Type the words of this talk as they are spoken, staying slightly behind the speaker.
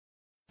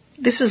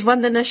This is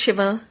Vandana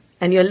Shiva,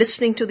 and you're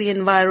listening to the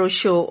Enviro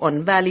show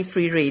on Valley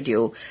Free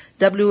Radio,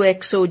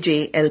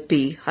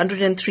 WXOJ-LP,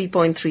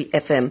 103.3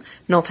 FM,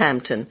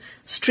 Northampton,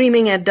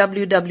 streaming at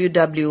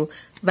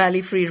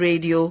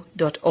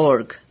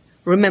www.valleyfreeradio.org.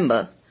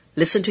 Remember,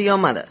 listen to your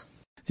mother.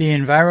 The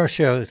Enviro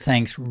show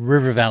thanks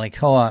River Valley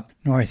Co-op,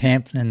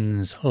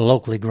 Northampton's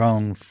locally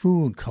grown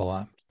food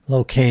co-op,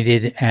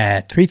 located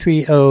at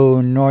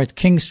 330 North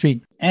King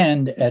Street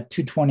and at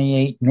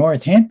 228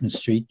 Northampton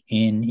Street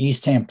in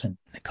East Hampton.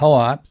 The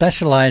co-op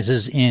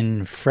specializes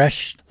in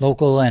fresh,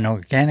 local, and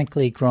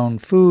organically grown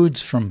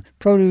foods, from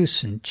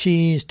produce and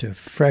cheese to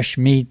fresh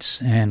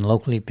meats and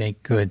locally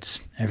baked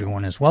goods.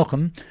 Everyone is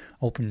welcome.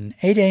 Open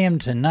 8 a.m.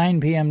 to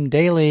 9 p.m.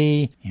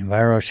 daily. The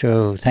Enviro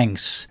show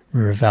thanks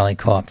River Valley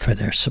Co-op for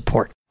their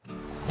support.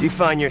 Do you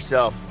find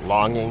yourself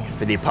longing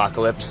for the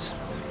apocalypse?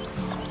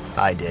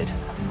 I did.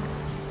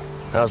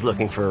 I was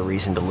looking for a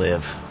reason to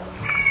live.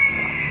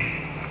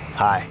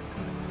 Hi.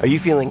 Are you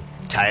feeling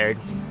tired,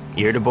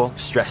 irritable,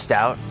 stressed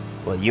out?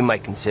 Well, you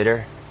might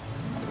consider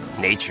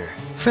nature.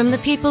 From the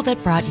people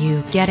that brought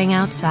you Getting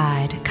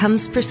Outside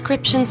comes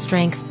prescription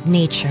strength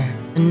Nature,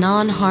 a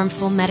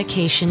non-harmful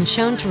medication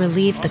shown to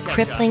relieve the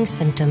crippling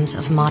symptoms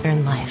of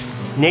modern life.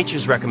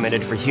 Nature's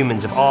recommended for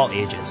humans of all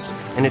ages,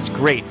 and it's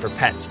great for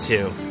pets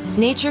too.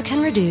 Nature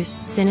can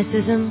reduce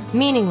cynicism,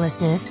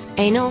 meaninglessness,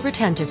 anal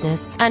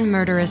retentiveness, and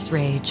murderous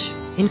rage.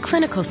 In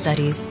clinical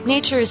studies,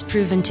 Nature is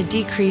proven to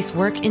decrease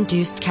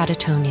work-induced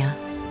catatonia.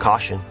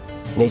 Caution.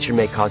 Nature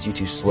may cause you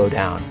to slow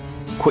down,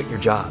 quit your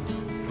job,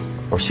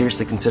 or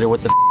seriously consider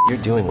what the you're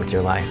doing with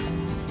your life.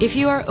 If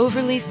you are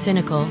overly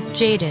cynical,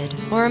 jaded,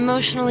 or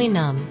emotionally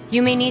numb,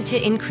 you may need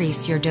to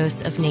increase your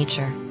dose of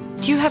Nature.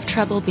 Do you have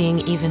trouble being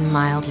even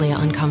mildly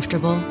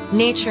uncomfortable?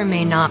 Nature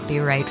may not be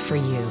right for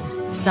you.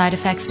 Side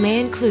effects may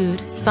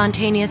include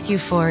spontaneous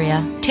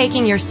euphoria,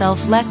 taking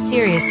yourself less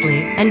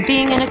seriously, and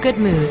being in a good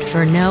mood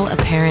for no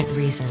apparent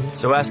reason.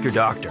 So ask your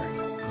doctor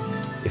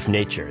if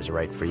Nature is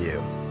right for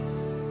you.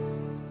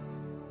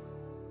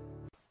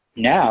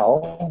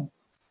 Now,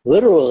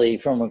 literally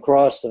from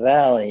across the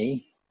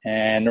valley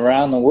and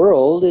around the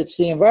world, it's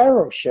the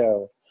Enviro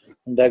show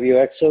on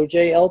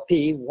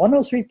WXOJ-LP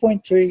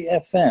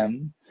 103.3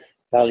 FM,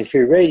 Valley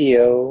Free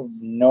Radio,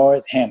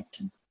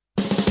 Northampton.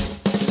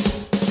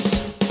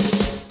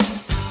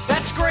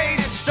 That's great,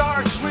 it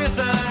starts with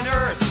an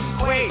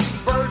earthquake,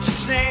 birds and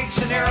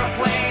snakes, an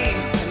airplane,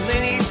 and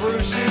Lenny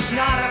Bruce is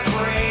not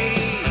afraid.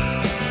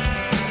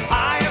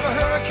 I have a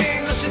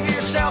hurricane, listen to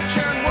yourself,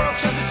 churn world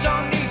serves its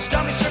own needs,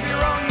 dummy serve your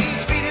own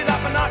needs, beat it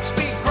up and knock,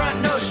 speak,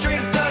 grunt, no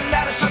strength, the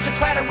ladder starts to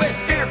clatter with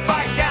fear,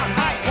 fight down,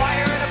 high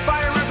wire in a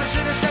fire,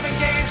 represented 7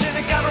 games in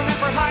a government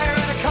for hire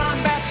in a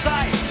combat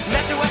site,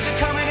 left to west and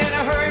coming in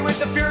a hurry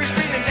with the furies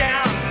breathing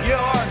down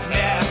your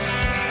neck.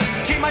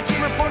 Team by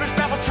team reporters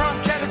babble Trump,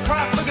 Kevin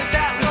Crop, look at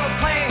that, no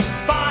plane,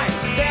 fine,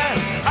 then,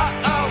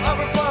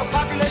 overflow,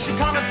 population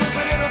common food,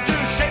 but it'll do,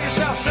 save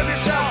yourself,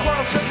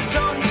 world serves its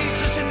own needs,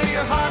 listen to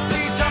your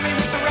heartbeat, dummy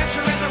with the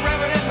rapture and the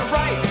reverend and the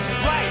right,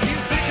 you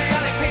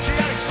patriotic,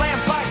 slam,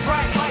 fight,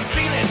 bright, light,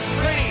 feeling,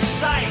 pretty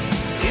sight,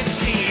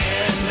 it's the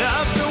end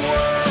of the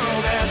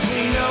world as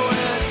we know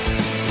it,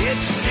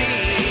 it's the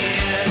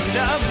end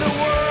of the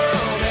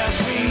world as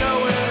we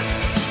know it,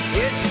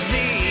 it's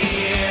the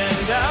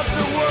end of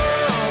the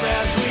world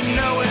as we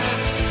know it,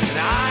 and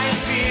I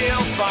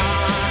feel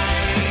fine.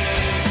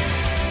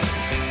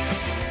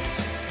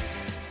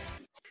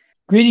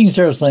 Greetings,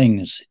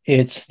 Earthlings.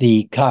 It's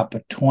the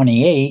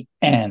COP28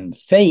 and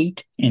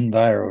Fate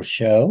Enviro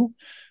show.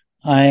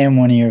 I am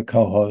one of your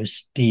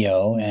co-hosts,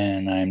 Dio,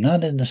 and I'm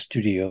not in the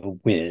studio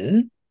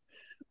with...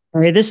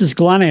 Hey, this is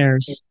Glenn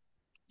Ayers.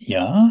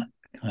 Yeah,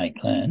 hi,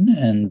 Glenn.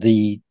 And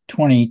the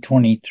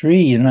 2023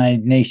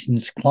 United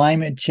Nations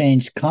Climate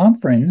Change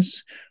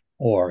Conference,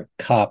 or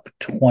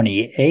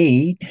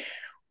COP28,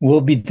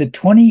 will be the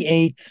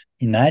 28th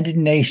United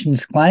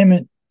Nations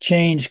Climate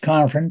Change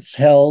Conference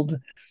held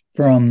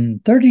from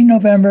 30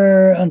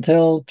 November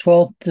until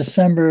 12th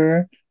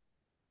December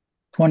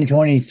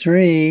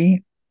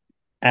 2023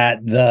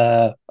 at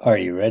the, are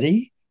you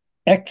ready?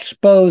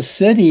 Expo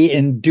City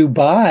in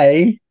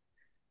Dubai.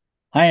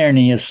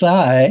 Irony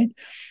aside,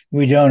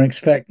 we don't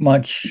expect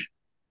much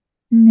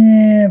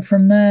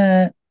from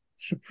that.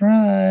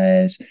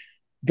 Surprise.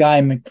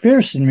 Guy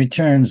McPherson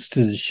returns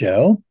to the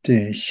show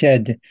to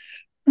shed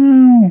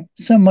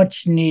some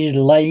much needed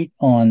light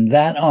on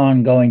that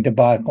ongoing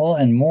debacle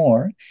and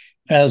more.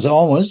 As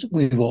always,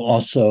 we will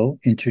also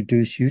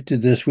introduce you to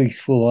this week's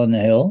Fool on the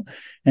Hill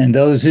and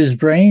those whose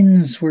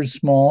brains were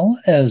small,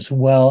 as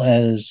well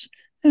as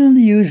the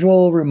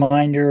usual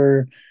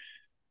reminder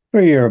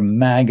for your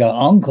MAGA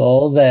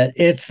uncle that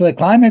it's the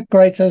climate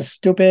crisis,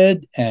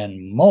 stupid,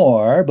 and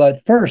more.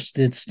 But first,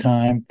 it's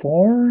time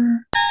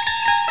for...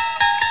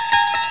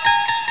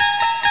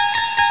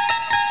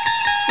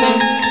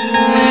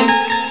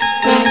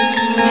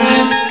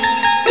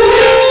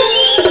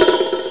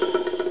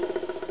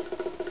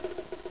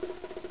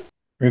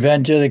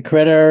 Revenge of the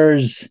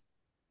Critters.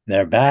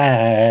 They're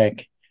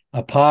back.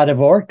 A pod of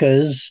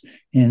orcas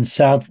in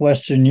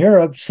southwestern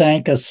Europe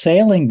sank a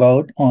sailing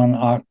boat on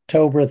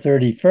October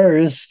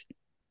 31st.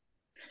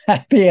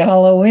 Happy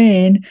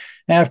Halloween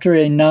after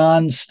a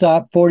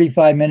non-stop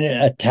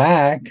 45-minute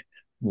attack,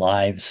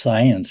 Live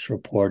Science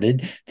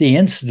reported. The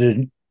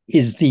incident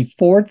is the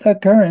fourth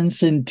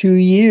occurrence in 2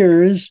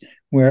 years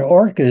where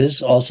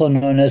orcas, also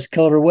known as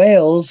killer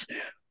whales,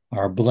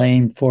 are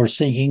blamed for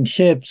sinking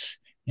ships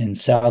in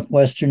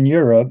southwestern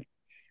Europe.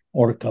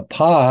 Orca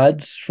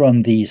pods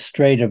from the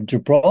Strait of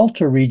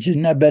Gibraltar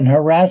region have been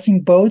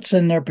harassing boats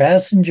and their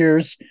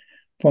passengers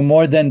for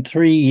more than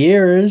 3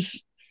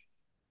 years.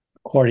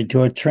 According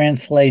to a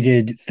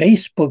translated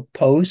Facebook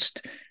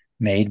post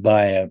made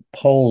by a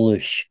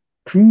Polish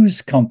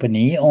cruise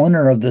company,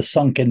 owner of the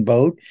sunken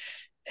boat,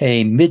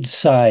 a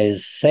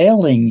mid-sized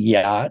sailing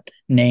yacht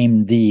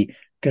named the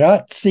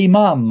Grazie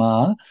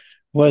Mama,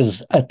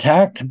 was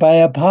attacked by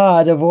a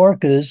pod of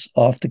orcas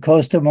off the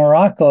coast of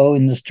Morocco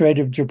in the Strait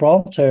of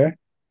Gibraltar.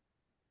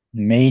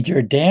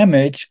 Major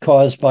damage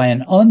caused by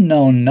an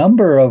unknown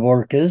number of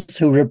orcas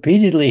who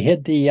repeatedly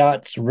hit the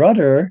yacht's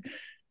rudder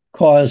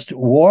caused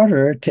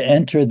water to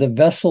enter the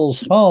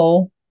vessel's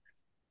hull.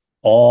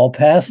 All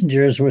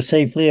passengers were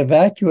safely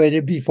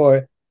evacuated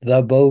before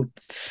the boat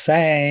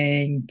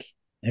sank.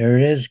 There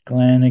it is,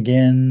 Glenn,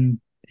 again.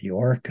 The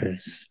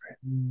orcas.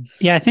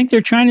 Yeah, I think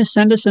they're trying to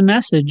send us a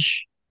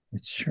message.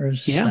 It sure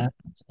sounds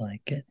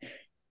like it.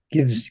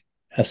 Gives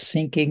a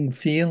sinking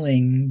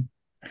feeling.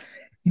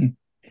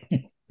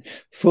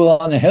 Fool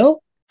on the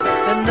Hill?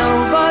 And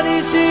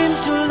nobody seems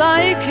to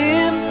like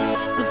him,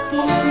 the fool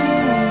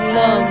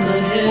on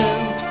the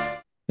hill.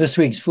 This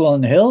week's Fool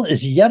on the Hill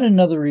is yet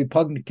another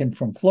Republican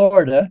from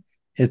Florida.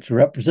 It's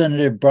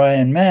Representative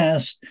Brian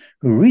Mast,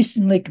 who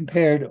recently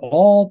compared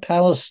all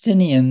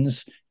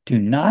Palestinians to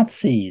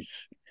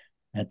Nazis.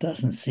 That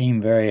doesn't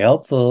seem very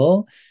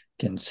helpful,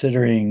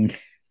 considering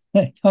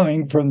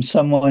coming from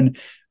someone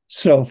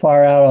so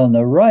far out on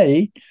the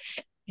right.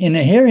 In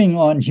a hearing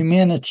on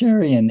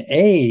humanitarian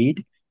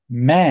aid,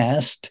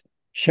 Mast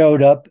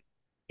showed up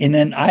in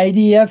an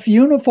IDF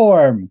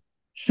uniform,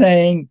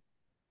 saying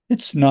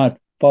it's not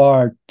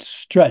far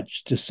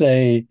stretched to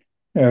say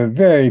there are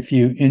very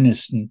few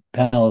innocent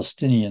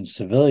Palestinian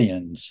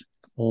civilians,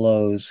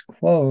 close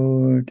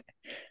quote.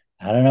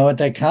 I don't know what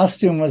that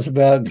costume was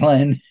about,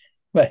 Glenn,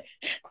 but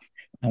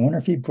I wonder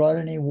if he brought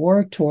any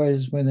war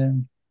toys with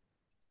him.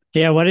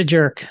 Yeah, what a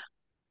jerk.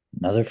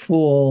 Another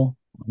fool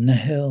on the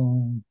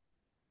hill.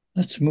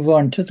 Let's move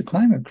on to the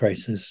climate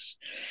crisis.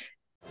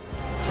 We're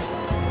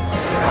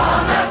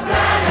on the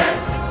planet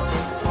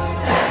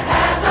that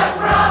has a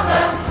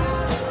problem.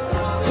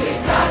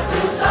 We've got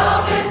to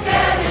solve it,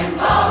 get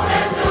involved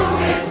and do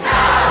it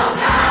now,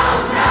 now,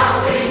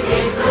 now. We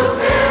need to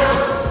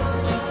build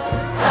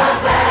a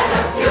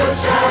better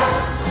future,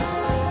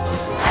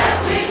 and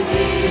we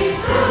need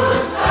to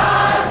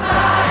start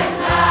right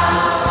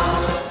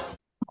now.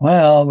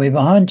 Well, we've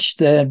a hunch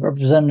that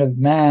Representative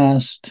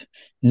Mast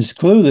is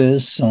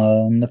clueless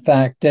on the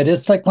fact that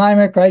it's the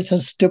climate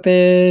crisis,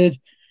 stupid.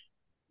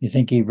 You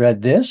think he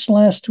read this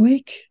last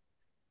week?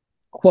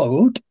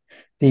 Quote,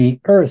 the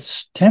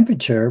Earth's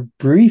temperature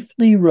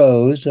briefly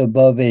rose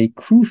above a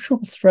crucial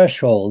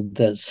threshold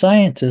that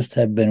scientists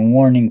have been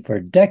warning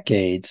for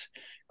decades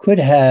could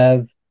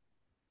have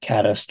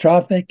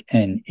catastrophic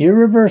and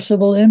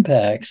irreversible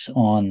impacts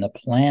on the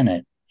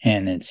planet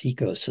and its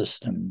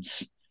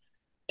ecosystems.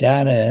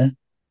 Data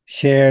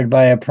shared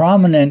by a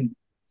prominent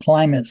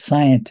climate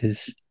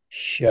scientists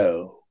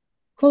show,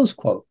 close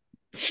quote.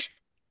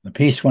 The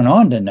piece went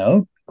on to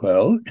note,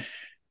 quote,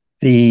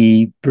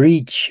 the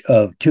breach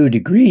of 2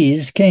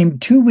 degrees came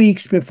 2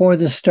 weeks before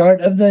the start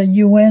of the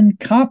UN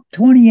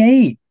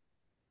COP28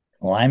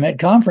 climate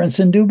conference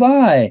in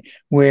Dubai,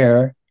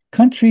 where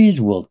countries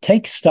will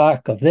take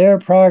stock of their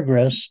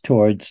progress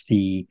towards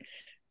the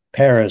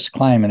Paris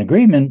Climate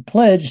Agreement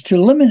pledge to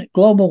limit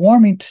global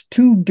warming to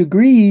 2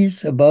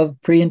 degrees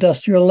above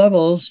pre-industrial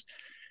levels,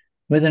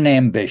 with an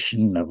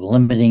ambition of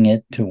limiting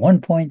it to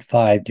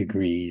 1.5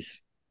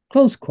 degrees,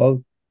 close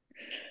quote.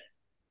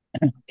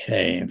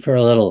 Okay, for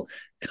a little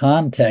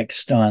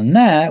context on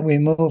that, we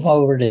move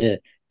over to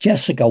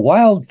Jessica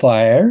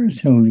Wildfires,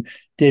 who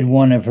did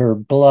one of her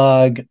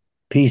blog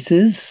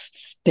pieces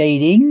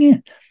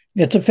stating,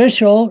 it's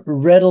official,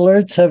 red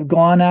alerts have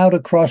gone out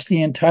across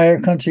the entire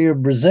country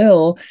of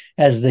Brazil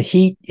as the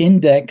heat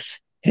index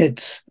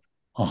hits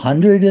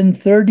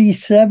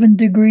 137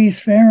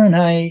 degrees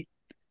Fahrenheit.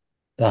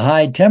 The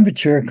high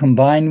temperature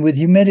combined with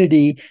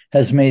humidity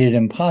has made it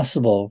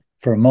impossible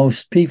for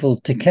most people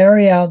to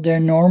carry out their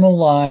normal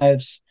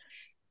lives.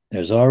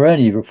 There's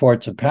already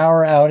reports of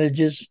power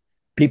outages.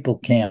 People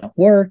can't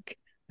work.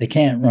 They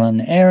can't run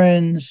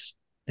errands.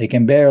 They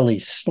can barely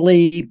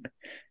sleep.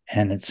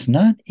 And it's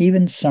not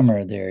even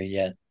summer there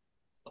yet,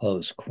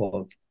 close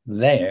quote,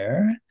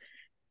 there.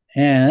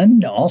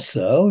 And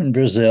also in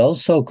Brazil,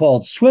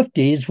 so-called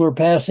Swifties were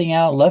passing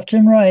out left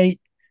and right.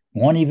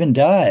 One even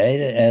died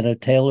at a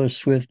Taylor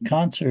Swift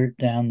concert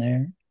down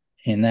there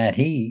in that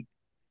heat.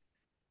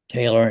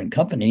 Taylor and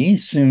company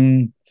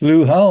soon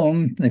flew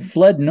home. They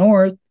fled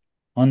north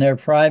on their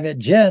private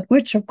jet,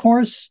 which, of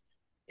course,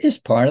 is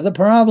part of the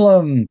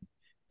problem.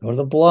 Go to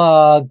the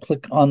blog,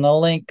 click on the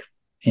link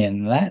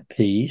in that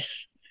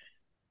piece.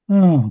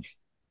 Oh,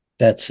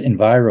 that's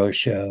Enviro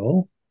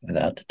Show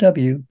without the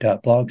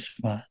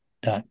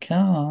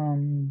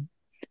w.blogspot.com.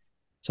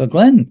 So,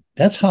 Glenn,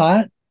 that's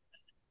hot.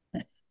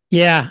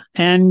 Yeah,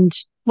 and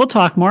we'll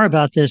talk more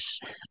about this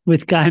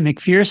with Guy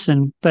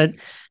McPherson, but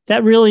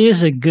that really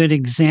is a good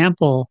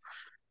example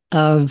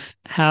of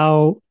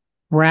how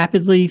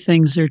rapidly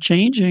things are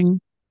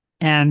changing,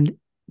 and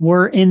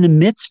we're in the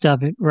midst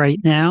of it right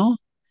now.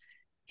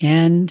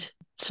 And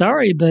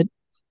sorry, but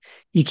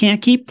you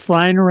can't keep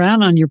flying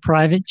around on your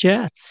private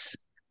jets.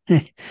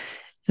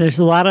 There's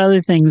a lot of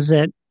other things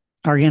that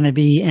are going to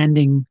be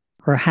ending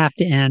or have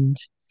to end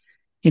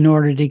in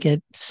order to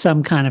get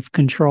some kind of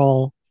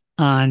control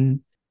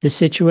on the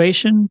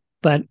situation.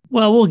 But,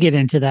 well, we'll get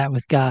into that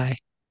with Guy.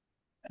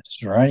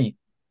 That's right.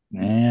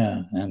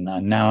 Yeah. And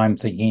now I'm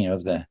thinking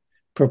of the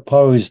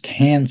proposed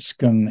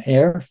Hanscom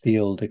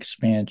airfield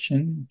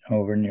expansion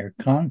over near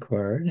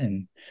Concord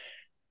in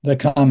the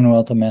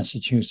Commonwealth of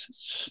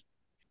Massachusetts.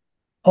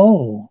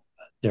 Oh,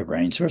 their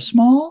brains were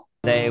small?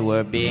 They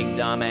were big,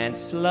 dumb, and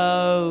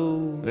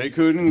slow. They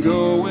couldn't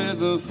go with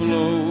the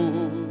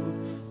flow.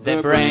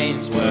 Their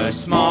brains were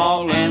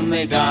small and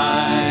they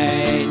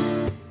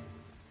died.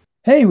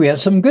 Hey, we have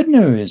some good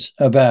news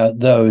about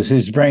those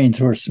whose brains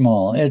were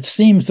small. It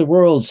seems the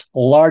world's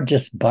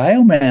largest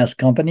biomass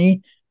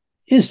company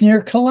is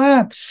near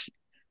collapse,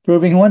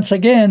 proving once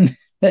again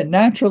that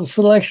natural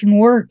selection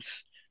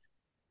works.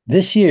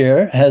 This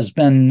year has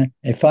been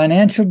a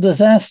financial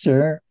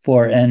disaster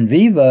for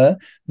Enviva,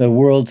 the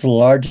world's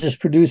largest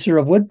producer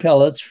of wood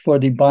pellets for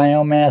the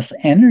biomass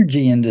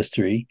energy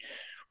industry,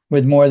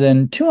 with more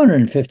than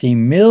 $250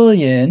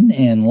 million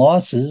in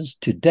losses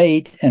to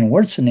date and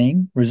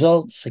worsening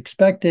results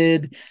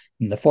expected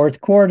in the fourth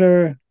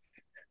quarter.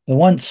 The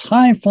once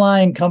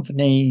high-flying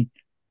company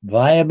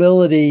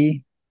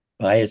viability,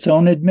 by its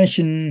own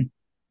admission,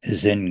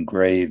 is in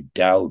grave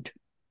doubt.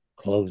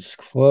 Close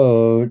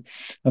quote.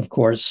 Of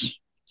course,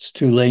 it's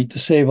too late to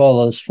save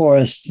all those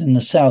forests in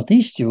the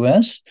southeast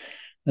U.S.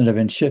 that have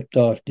been shipped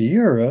off to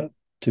Europe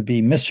to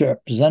be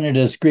misrepresented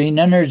as green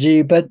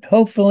energy, but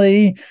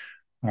hopefully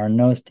our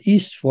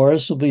northeast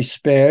forests will be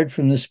spared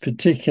from this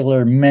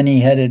particular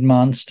many-headed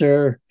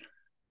monster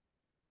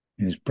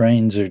whose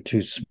brains are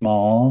too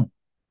small.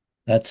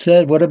 That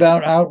said, what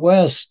about out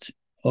west?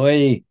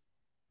 Oi,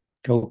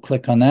 go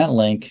click on that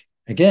link.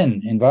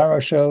 Again,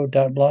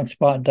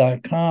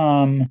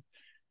 enviroshow.blogspot.com.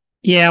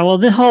 Yeah, well,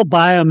 the whole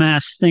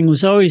biomass thing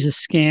was always a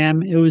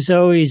scam. It was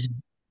always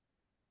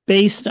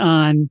based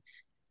on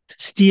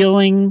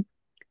stealing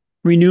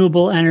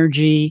renewable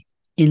energy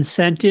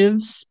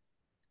incentives,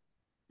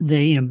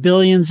 the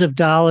billions of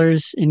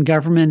dollars in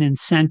government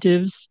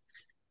incentives,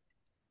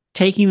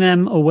 taking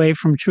them away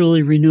from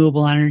truly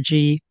renewable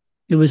energy.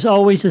 It was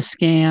always a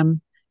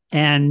scam.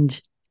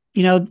 And,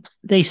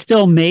 they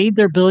still made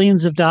their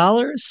billions of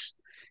dollars,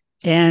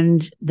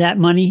 and that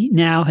money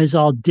now has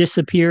all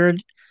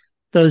disappeared.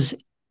 Those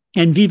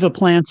Enviva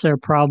plants are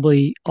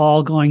probably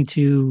all going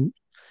to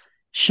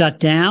shut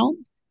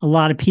down. A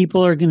lot of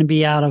people are going to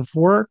be out of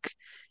work,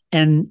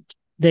 and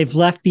they've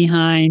left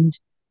behind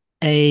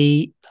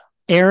a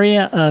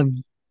area of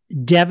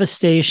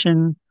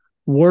devastation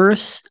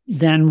worse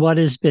than what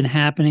has been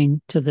happening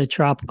to the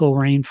tropical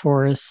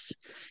rainforests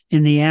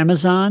in the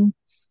Amazon.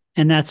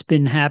 And that's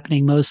been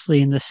happening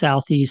mostly in the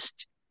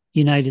Southeast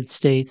United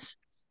States.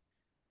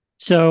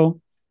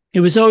 So it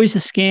was always a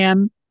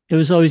scam. It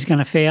was always going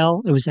to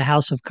fail. It was a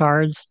house of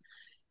cards.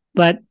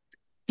 But,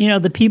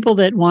 the people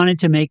that wanted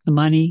to make the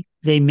money,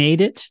 they made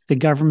it. The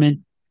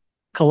government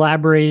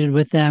collaborated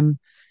with them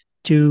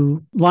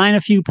to line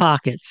a few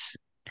pockets.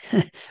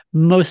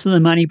 Most of the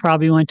money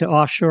probably went to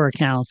offshore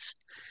accounts.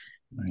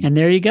 Right. And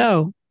there you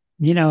go.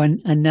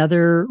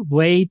 Another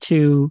way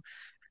to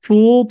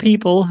fool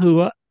people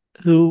who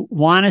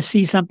want to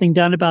see something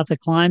done about the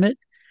climate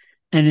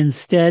and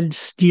instead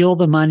steal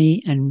the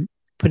money and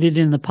put it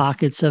in the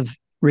pockets of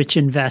rich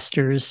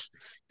investors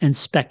and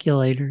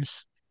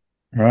speculators.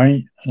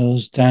 Right.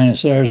 Those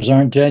dinosaurs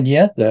aren't dead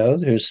yet, though.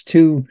 There's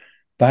 2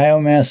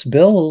 biomass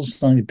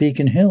bills on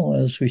Beacon Hill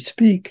as we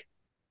speak.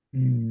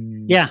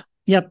 Yeah.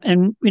 Yep.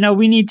 And,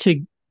 we need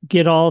to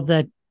get all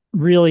that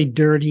really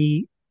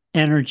dirty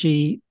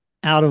energy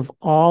out of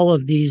all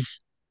of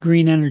these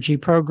green energy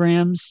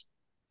programs.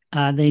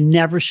 They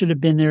never should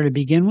have been there to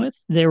begin with.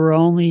 They were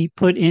only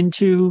put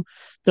into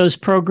those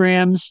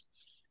programs,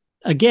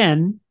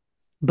 again,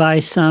 by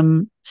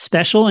some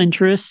special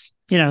interests.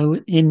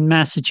 In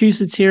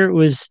Massachusetts here, it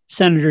was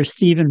Senator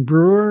Stephen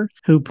Brewer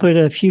who put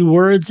a few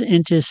words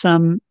into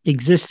some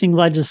existing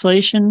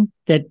legislation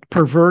that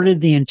perverted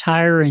the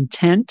entire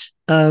intent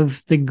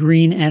of the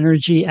green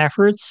energy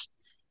efforts.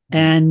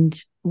 And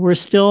we're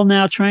still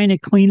now trying to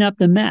clean up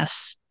the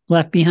mess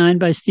left behind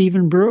by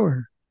Stephen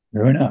Brewer.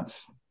 True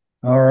enough.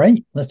 All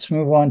right, let's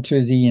move on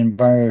to the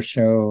Enviro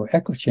Show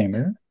Echo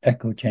Chamber,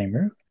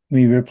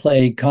 We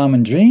replayed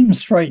Common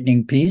Dreams'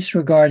 frightening piece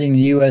regarding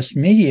the U.S.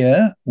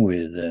 media,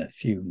 with a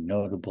few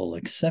notable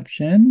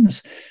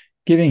exceptions,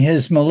 giving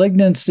his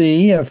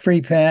malignancy a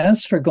free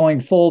pass for going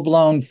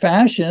full-blown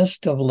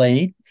fascist of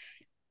late.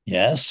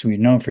 Yes, we've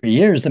known for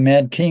years the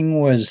Mad King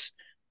was,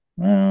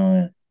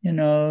 well,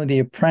 the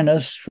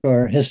apprentice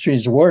for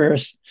history's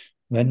worst,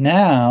 but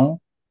now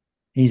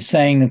he's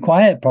saying the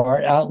quiet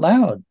part out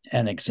loud.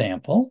 An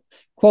example,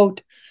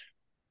 quote,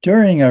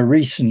 during a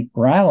recent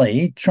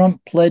rally,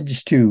 Trump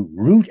pledged to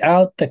root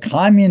out the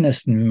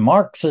communist,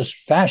 Marxist,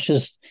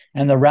 fascist,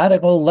 and the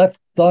radical left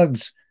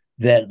thugs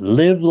that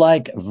live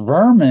like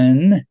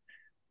vermin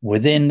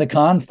within the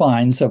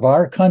confines of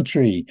our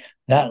country,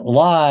 that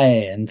lie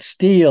and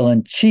steal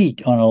and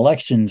cheat on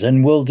elections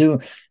and will do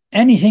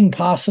anything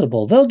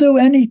possible. They'll do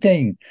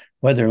anything,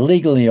 whether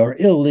legally or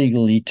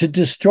illegally, to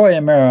destroy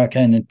America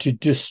and to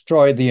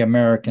destroy the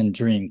American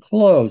dream.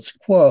 Close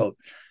quote.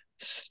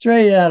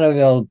 Straight out of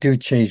El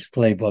Duce's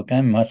playbook, I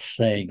must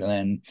say,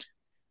 Glenn.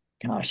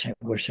 Gosh, I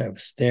wish I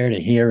was there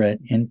to hear it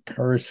in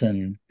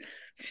person.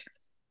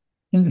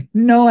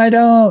 No, I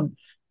don't.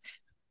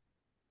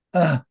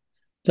 So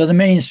the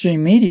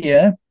mainstream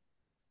media,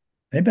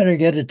 they better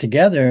get it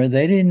together.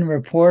 They didn't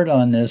report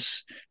on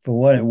this for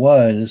what it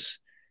was.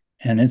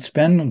 And it's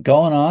been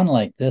going on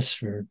like this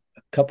for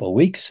a couple of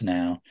weeks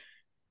now.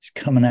 It's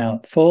coming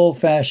out full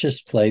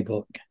fascist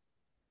playbook.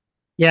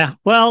 Yeah,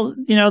 well,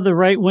 the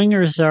right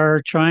wingers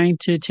are trying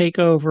to take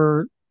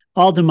over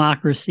all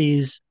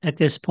democracies at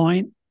this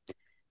point.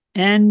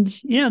 And,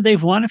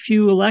 they've won a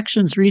few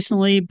elections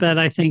recently, but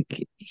I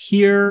think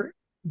here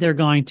they're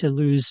going to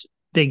lose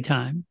big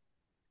time.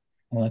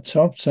 Let's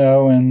hope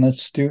so. And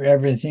let's do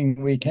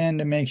everything we can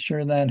to make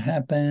sure that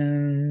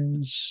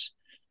happens.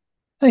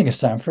 I think it's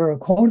time for a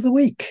quote of the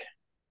week.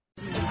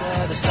 You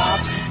better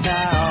stop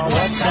now.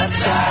 What's that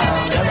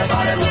sound?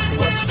 Everybody look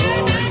what's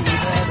going. You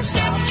better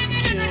stop.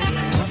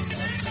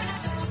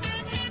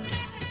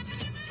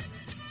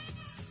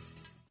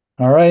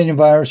 All right,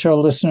 Environ Show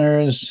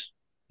listeners,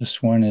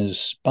 this one is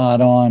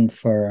spot on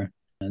for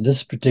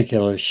this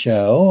particular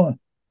show.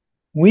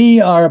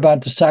 We are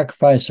about to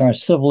sacrifice our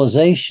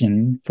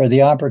civilization for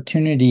the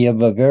opportunity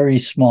of a very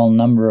small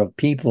number of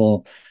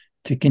people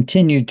to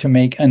continue to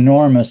make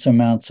enormous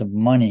amounts of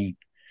money.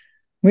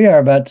 We are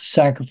about to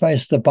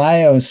sacrifice the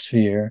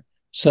biosphere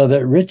so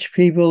that rich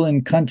people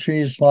in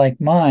countries like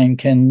mine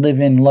can live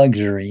in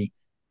luxury.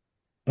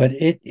 But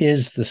it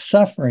is the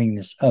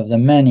sufferings of the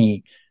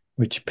many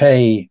which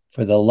pay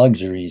for the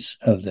luxuries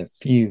of the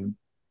few.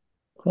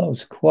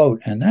 Close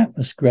quote. And that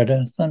was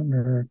Greta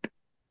Thunberg.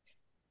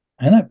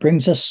 And that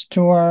brings us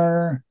to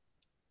our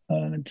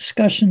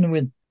discussion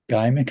with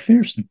Guy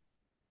McPherson.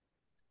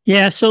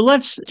 Yeah, so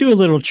let's do a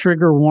little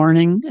trigger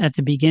warning at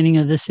the beginning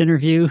of this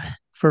interview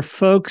for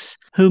folks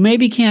who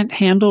maybe can't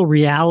handle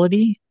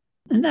reality.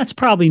 And that's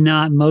probably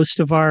not most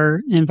of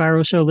our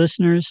Enviro Show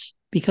listeners,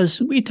 because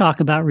we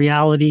talk about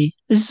reality.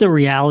 This is a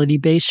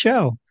reality-based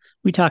show.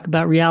 We talk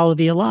about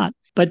reality a lot.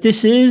 But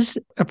this is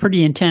a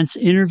pretty intense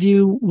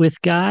interview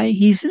with Guy.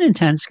 He's an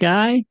intense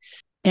guy.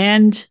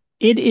 And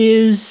it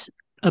is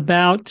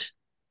about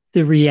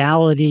the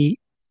reality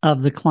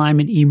of the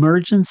climate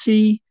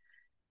emergency.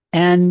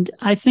 And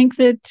I think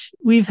that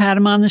we've had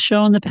him on the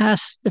show in the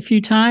past a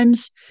few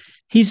times.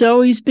 He's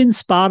always been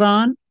spot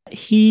on.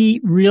 He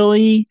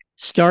really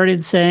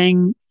started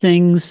saying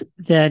things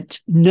that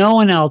no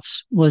one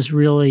else was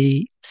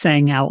really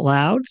saying out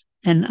loud.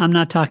 And I'm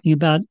not talking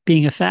about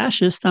being a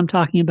fascist. I'm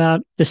talking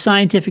about the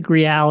scientific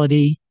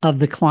reality of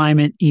the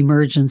climate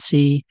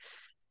emergency.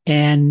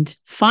 And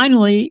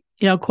finally,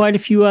 quite a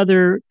few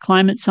other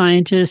climate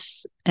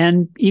scientists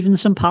and even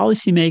some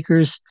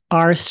policymakers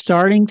are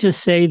starting to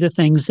say the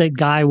things that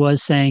Guy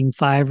was saying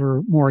 5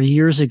 or more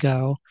years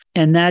ago.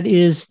 And that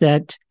is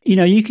that,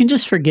 you can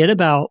just forget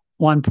about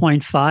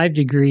 1.5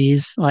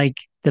 degrees, like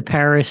the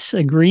Paris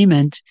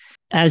Agreement.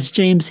 As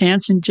James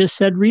Hansen just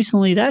said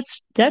recently,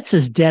 that's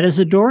as dead as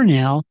a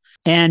doornail.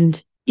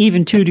 And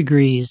even 2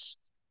 degrees,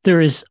 there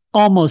is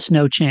almost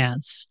no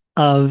chance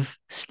of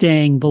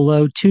staying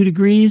below 2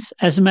 degrees.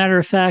 As a matter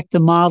of fact, the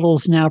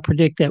models now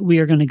predict that we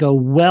are going to go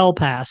well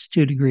past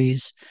 2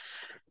 degrees.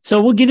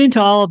 So we'll get into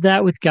all of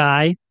that with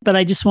Guy, but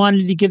I just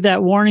wanted to give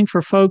that warning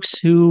for folks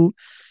who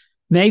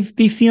may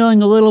be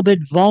feeling a little bit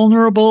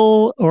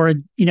vulnerable or,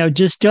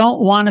 just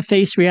don't want to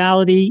face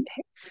reality.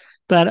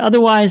 But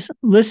otherwise,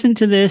 listen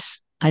to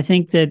this. I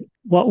think that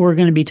what we're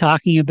going to be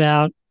talking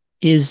about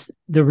is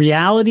the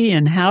reality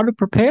and how to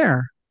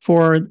prepare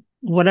for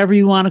whatever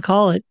you want to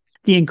call it,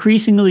 the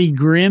increasingly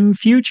grim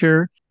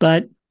future.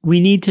 But we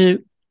need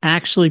to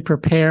actually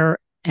prepare,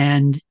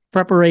 and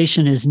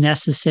preparation is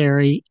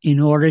necessary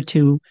in order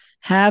to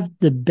have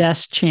the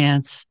best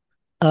chance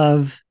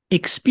of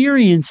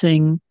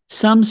experiencing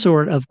some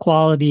sort of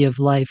quality of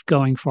life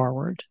going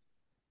forward.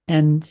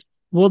 And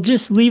we'll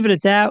just leave it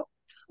at that.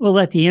 We'll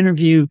let the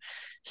interview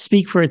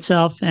speak for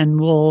itself, and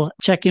we'll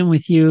check in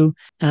with you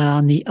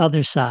on the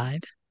other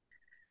side.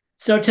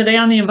 So today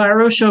on the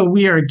Enviro Show,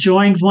 we are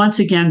joined once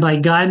again by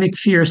Guy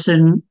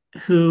McPherson,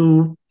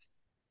 who,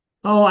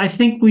 I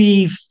think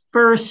we've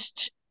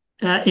first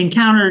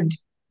encountered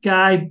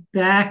Guy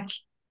back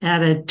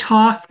at a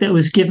talk that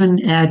was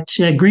given at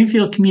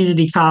Greenfield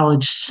Community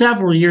College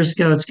several years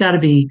ago. It's got to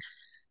be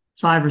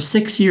 5 or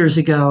 6 years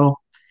ago.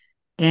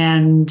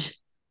 And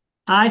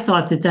I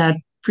thought that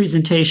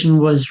presentation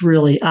was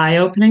really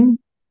eye-opening.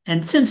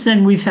 And since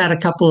then, we've had a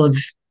couple of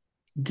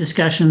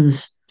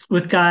discussions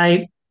with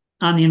Guy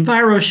on the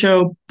Enviro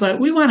show, but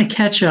we want to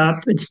catch up.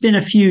 It's been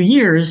a few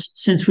years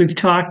since we've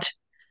talked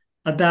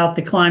about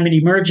the climate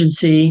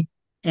emergency.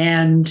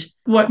 And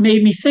what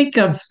made me think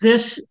of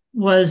this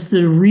was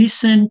the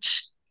recent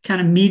kind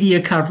of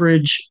media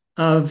coverage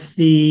of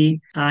the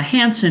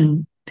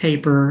Hansen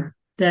paper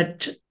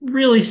that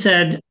really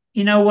said,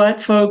 you know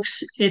what,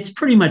 folks, it's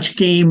pretty much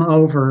game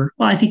over.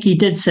 Well, I think he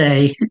did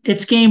say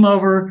it's game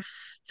over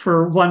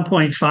for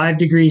 1.5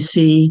 degrees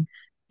C.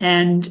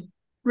 And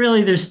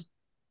really, there's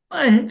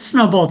a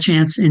snowball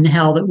chance in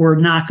hell that we're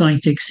not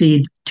going to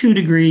exceed 2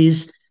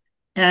 degrees.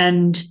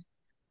 And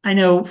I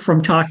know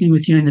from talking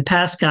with you in the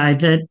past, Guy,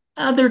 that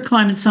other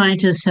climate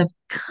scientists have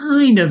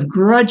kind of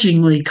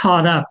grudgingly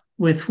caught up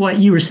with what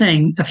you were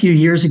saying a few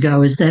years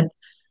ago, is that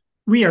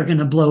we are going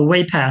to blow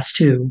way past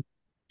 2.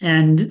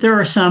 And there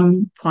are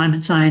some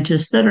climate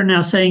scientists that are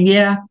now saying,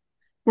 yeah,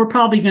 we're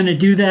probably going to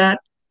do that.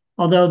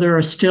 Although there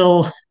are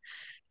still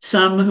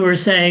some who are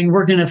saying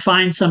we're going to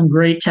find some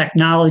great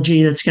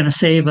technology that's going to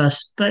save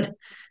us. But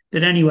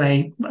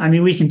anyway, I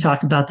mean, we can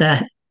talk about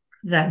that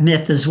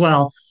myth as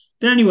well.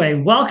 But anyway,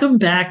 welcome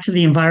back to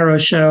the Enviro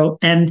Show,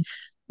 and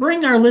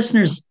bring our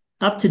listeners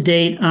up to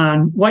date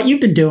on what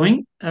you've been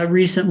doing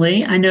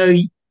recently. I know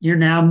you're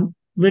now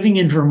living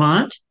in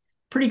Vermont,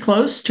 pretty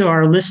close to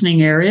our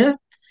listening area.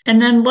 And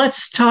then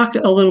let's talk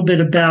a little bit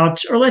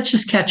about, or let's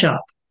just catch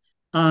up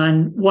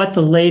on what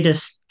the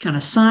latest kind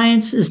of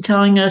science is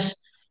telling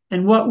us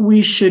and what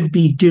we should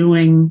be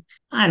doing.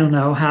 I don't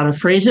know how to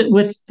phrase it,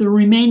 with the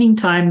remaining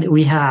time that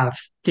we have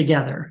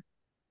together.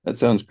 That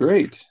sounds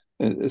great,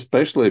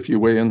 especially if you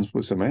weigh in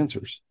with some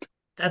answers.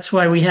 That's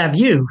why we have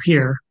you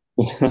here.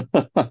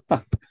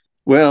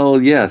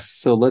 Well, yes.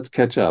 So let's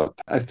catch up.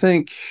 I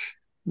think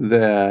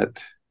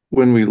that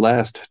when we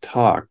last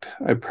talked,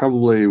 I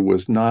probably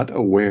was not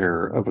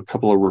aware of a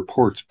couple of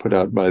reports put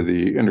out by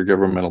the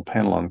Intergovernmental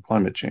Panel on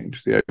Climate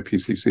Change, the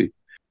IPCC.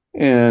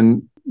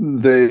 And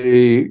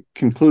they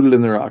concluded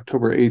in their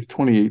October 8th,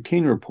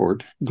 2018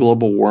 report,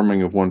 Global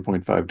Warming of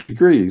 1.5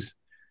 degrees,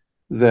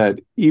 that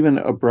even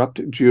abrupt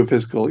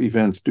geophysical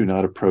events do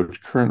not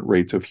approach current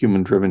rates of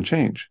human-driven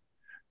change.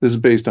 This is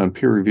based on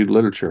peer-reviewed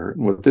literature.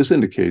 And what this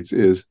indicates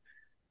is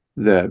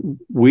that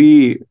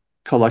we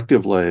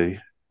collectively,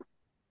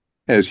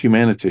 as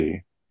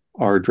humanity,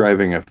 are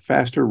driving a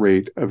faster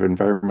rate of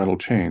environmental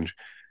change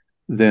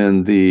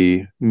than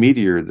the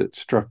meteor that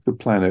struck the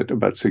planet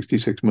about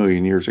 66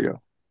 million years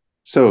ago.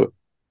 So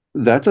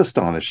that's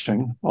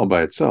astonishing all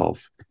by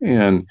itself.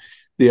 And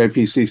the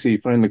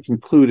IPCC finally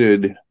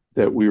concluded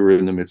that we were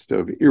in the midst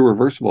of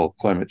irreversible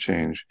climate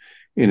change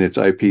in its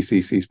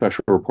IPCC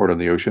Special Report on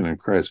the Ocean and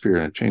Cryosphere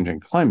and a Changing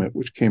Climate,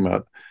 which came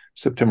out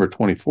September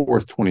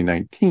 24th,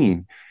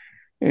 2019.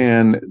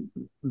 And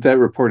that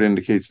report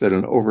indicates that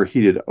an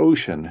overheated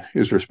ocean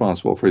is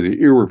responsible for the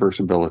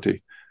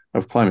irreversibility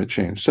of climate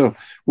change. So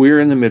we're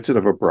in the midst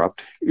of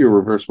abrupt,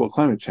 irreversible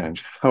climate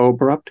change. How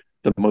abrupt?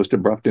 The most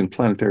abrupt in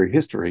planetary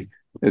history,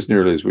 as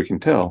nearly as we can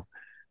tell.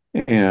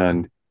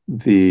 And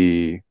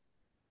the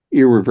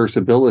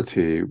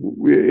irreversibility,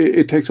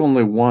 it takes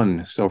only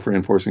one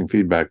self-reinforcing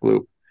feedback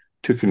loop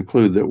to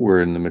conclude that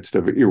we're in the midst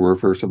of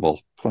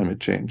irreversible climate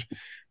change.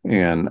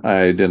 And I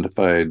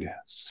identified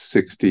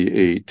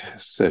 68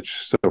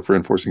 such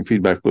self-reinforcing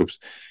feedback loops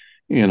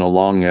in a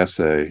long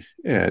essay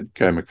at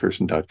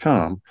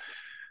guymcpherson.com.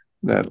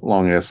 That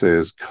long essay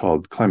is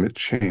called Climate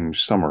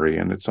Change Summary,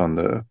 and it's on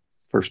the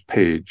first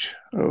page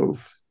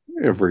of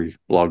every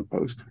blog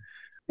post.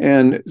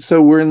 And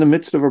so we're in the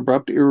midst of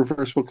abrupt,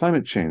 irreversible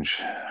climate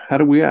change. How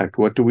do we act?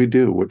 What do we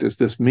do? What does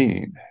this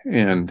mean?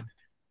 And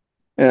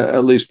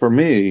at least for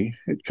me,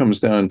 it comes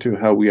down to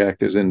how we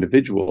act as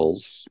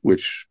individuals,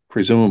 which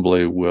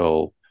presumably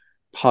will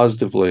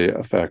positively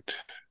affect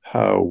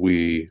how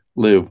we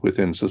live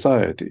within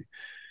society.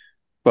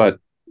 But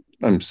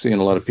I'm seeing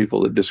a lot of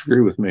people that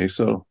disagree with me,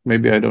 so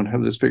maybe I don't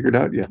have this figured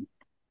out yet.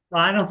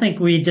 Well, I don't think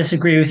we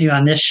disagree with you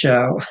on this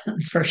show,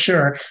 for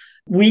sure.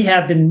 We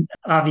have been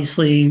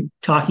obviously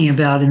talking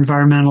about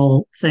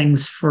environmental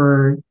things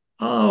for,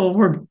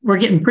 we're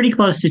getting pretty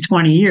close to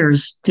 20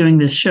 years doing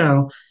this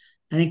show.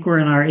 I think we're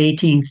in our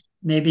 18th,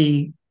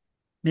 maybe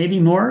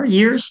more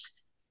years.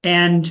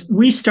 And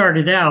we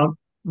started out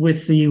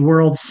with the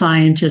world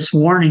scientists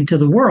warning to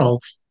the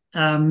world,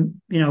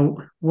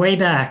 way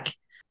back.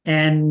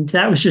 And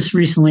that was just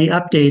recently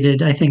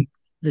updated. I think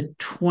the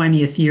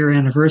 20th year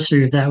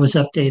anniversary of that was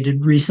updated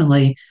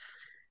recently.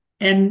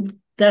 And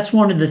that's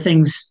one of the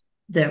things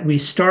that we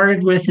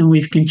started with, and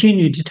we've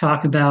continued to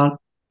talk about,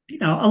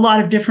 a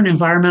lot of different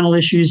environmental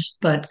issues,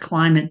 but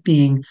climate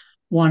being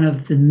one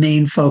of the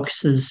main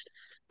focuses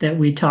that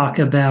we talk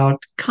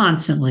about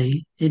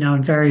constantly,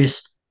 in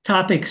various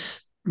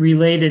topics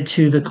related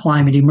to the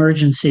climate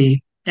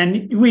emergency.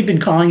 And we've been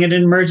calling it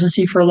an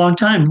emergency for a long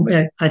time.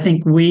 I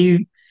think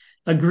we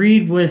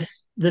agreed with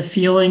the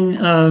feeling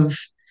of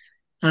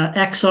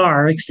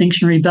XR,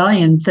 Extinction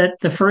Rebellion, that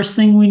the first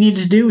thing we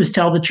needed to do was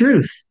tell the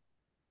truth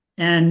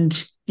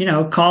and,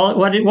 call it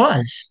what it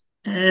was,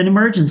 an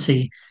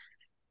emergency.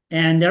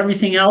 And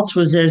everything else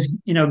was, as,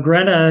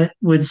 Greta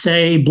would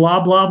say, blah,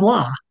 blah,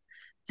 blah.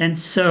 And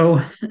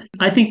so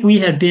I think we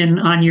have been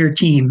on your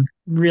team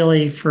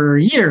really for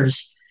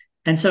years.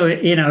 And so,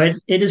 it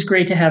is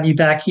great to have you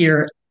back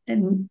here.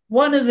 And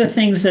one of the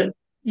things that,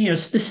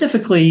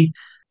 specifically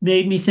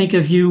made me think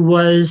of you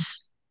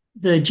was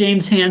the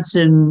James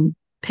Hansen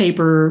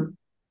paper,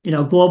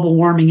 Global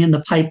Warming in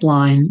the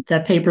Pipeline,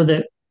 that paper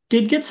that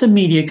did get some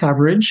media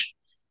coverage.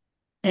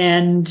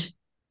 And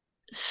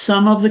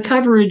some of the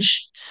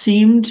coverage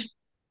seemed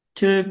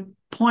to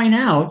point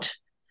out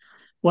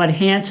what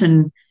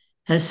Hansen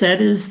has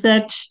said is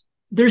that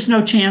there's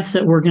no chance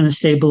that we're going to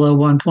stay below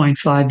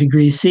 1.5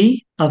 degrees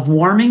C of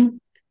warming.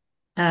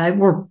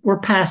 We're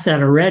past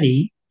that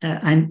already.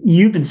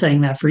 You've been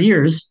saying that for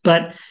years,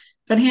 but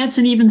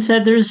Hansen even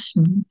said there's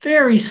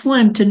very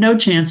slim to no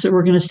chance that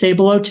we're going to stay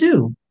below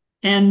 2.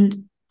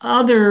 And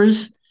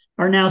others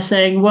are now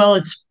saying, well,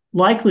 it's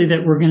likely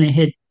that we're going to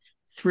hit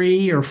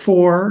 3 or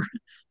 4,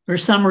 or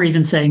some are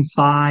even saying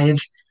 5.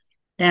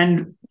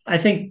 And I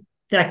think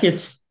that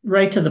gets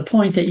right to the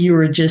point that you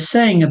were just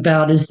saying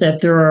about, is that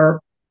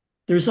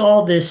there's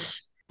all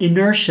this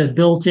inertia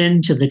built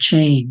into the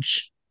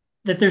change,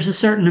 that there's a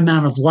certain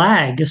amount of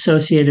lag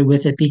associated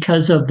with it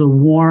because of the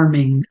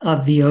warming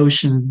of the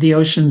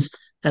ocean's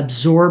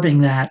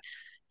absorbing that,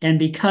 and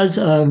because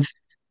of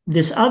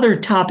this other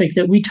topic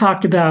that we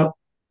talked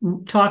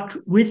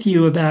with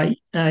you about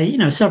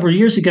several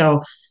years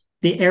ago,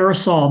 the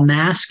aerosol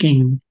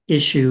masking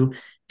issue.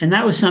 And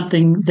that was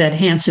something that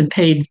Hansen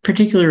paid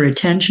particular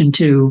attention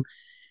to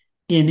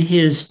in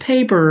his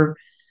paper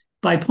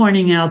by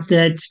pointing out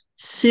that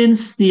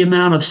since the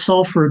amount of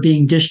sulfur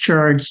being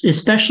discharged,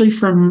 especially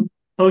from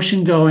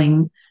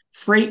ocean-going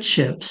freight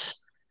ships,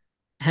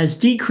 has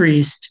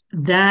decreased,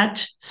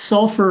 that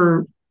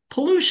sulfur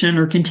pollution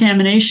or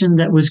contamination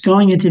that was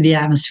going into the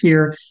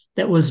atmosphere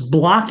that was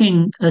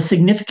blocking a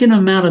significant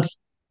amount of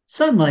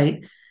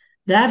sunlight,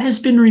 that has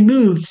been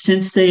removed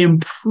since they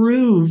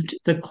improved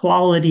the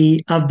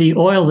quality of the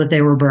oil that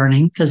they were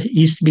burning, because it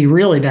used to be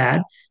really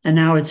bad, and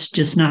now it's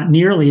just not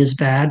nearly as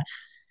bad.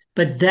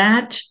 But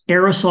that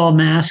aerosol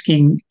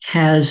masking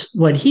has,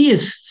 what he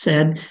has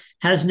said,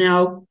 has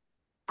now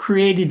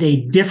created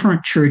a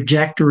different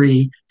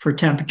trajectory for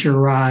temperature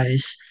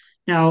rise.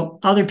 Now,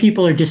 other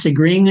people are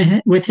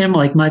disagreeing with him,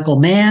 like Michael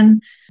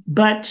Mann,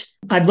 but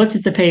I've looked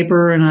at the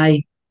paper and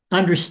I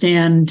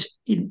understand,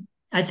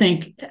 I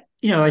think,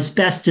 as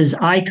best as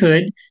I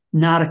could,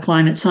 not a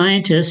climate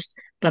scientist,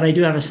 but I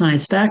do have a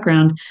science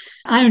background.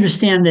 I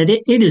understand that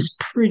it is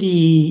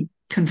pretty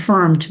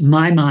confirmed to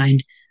my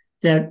mind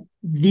that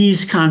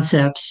these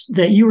concepts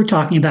that you were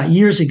talking about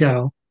years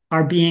ago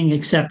are being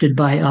accepted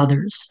by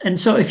others. And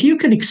so if you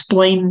could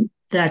explain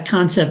that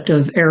concept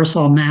of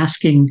aerosol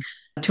masking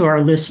to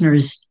our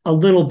listeners a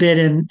little bit,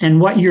 and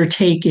what your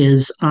take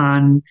is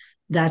on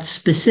that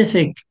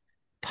specific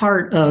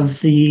part of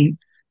the,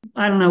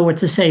 I don't know what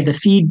to say, the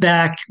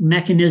feedback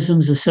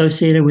mechanisms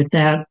associated with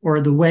that,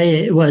 or the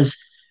way it was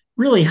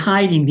really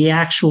hiding the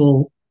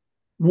actual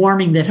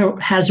warming that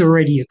has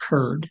already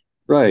occurred.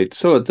 Right.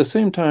 So at the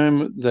same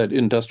time that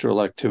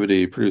industrial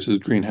activity produces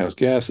greenhouse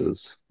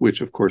gases, which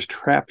of course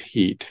trap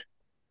heat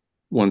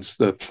once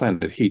the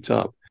planet heats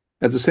up,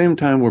 at the same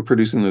time we're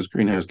producing those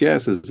greenhouse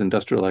gases,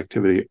 industrial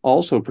activity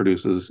also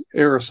produces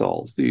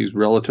aerosols, these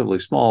relatively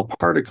small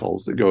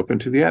particles that go up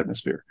into the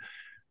atmosphere.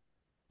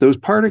 Those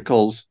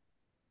particles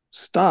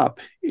stop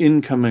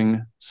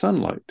incoming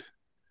sunlight,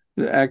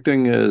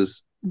 acting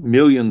as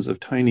millions of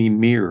tiny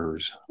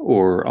mirrors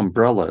or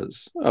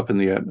umbrellas up in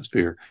the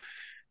atmosphere,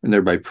 and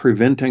thereby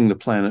preventing the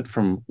planet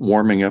from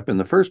warming up in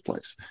the first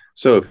place.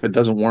 So if it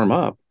doesn't warm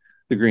up,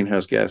 the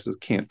greenhouse gases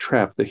can't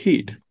trap the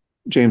heat.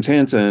 James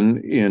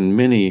Hansen, in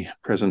many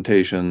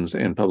presentations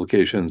and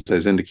publications,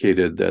 has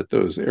indicated that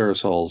those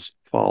aerosols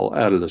fall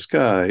out of the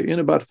sky in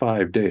about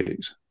 5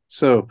 days.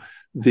 So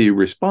the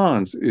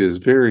response is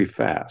very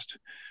fast.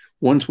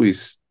 Once we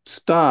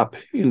stop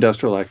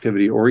industrial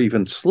activity, or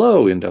even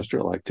slow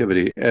industrial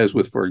activity, as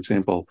with, for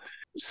example,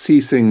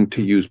 ceasing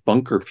to use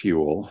bunker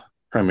fuel,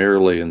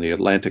 primarily in the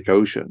Atlantic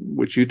Ocean,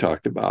 which you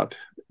talked about,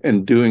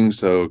 and doing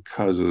so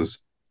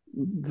causes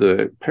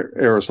the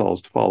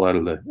aerosols to fall out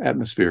of the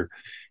atmosphere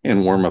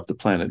and warm up the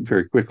planet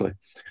very quickly.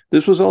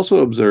 This was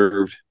also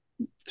observed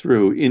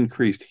through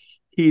increased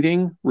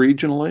heating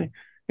regionally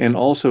and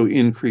also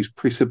increased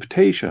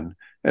precipitation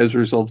as a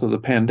result of the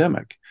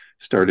pandemic,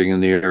 starting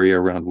in the area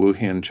around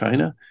Wuhan,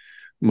 China,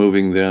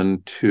 moving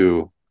then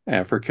to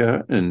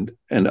Africa and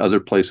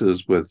other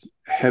places with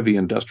heavy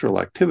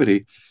industrial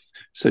activity,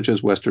 such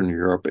as Western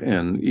Europe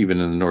and even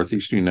in the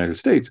Northeastern United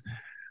States.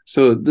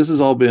 So this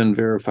has all been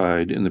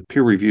verified in the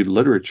peer-reviewed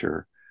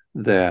literature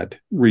that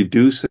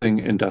reducing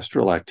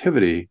industrial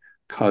activity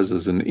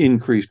causes an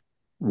increased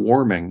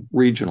warming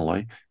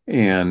regionally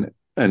and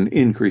an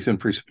increase in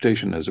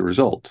precipitation as a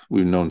result.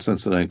 We've known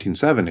since the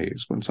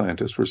 1970s when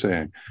scientists were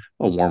saying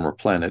a warmer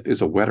planet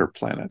is a wetter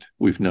planet.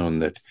 We've known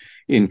that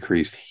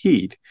increased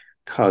heat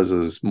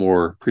causes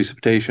more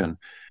precipitation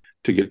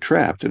to get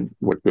trapped, and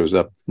what goes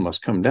up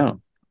must come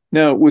down.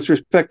 Now, with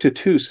respect to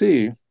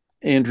 2C,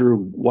 Andrew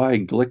Y.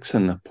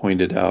 Glickson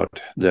pointed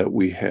out that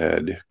we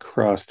had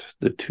crossed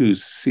the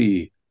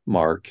 2C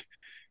mark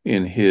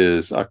in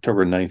his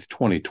October 9th,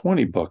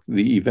 2020 book,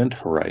 The Event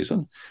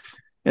Horizon.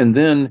 And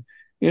then,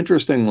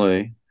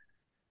 interestingly,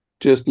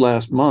 just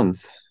last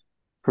month,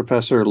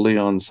 Professor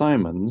Leon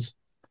Simons,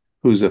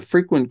 who's a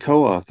frequent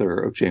co-author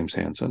of James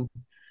Hansen,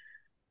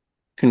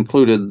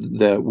 concluded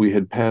that we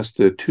had passed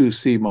the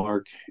 2C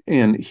mark,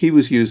 and he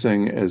was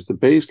using as the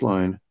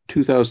baseline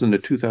 2000 to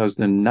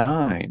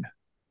 2009.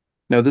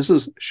 Now, this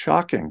is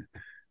shocking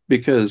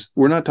because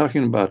we're not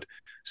talking about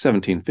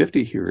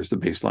 1750 here as the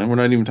baseline. We're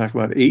not even talking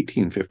about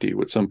 1850,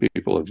 what some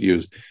people have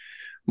used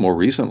more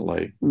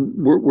recently.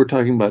 We're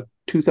talking about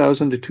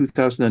 2000 to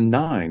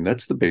 2009.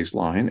 That's the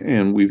baseline,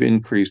 and we've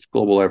increased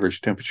global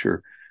average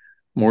temperature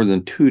more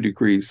than 2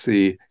 degrees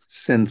C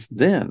since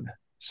then.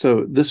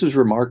 So this is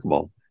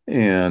remarkable.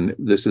 And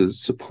this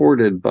is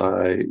supported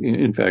by,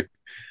 in fact,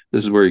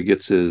 this is where he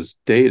gets his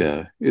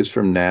data, is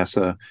from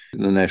NASA,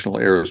 the National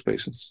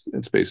Aerospace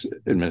and Space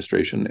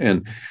Administration,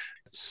 and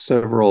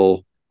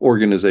several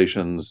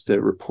organizations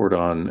that report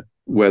on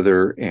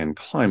weather and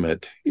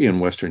climate in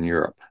Western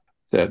Europe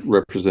that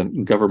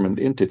represent government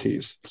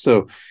entities.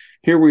 So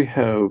here we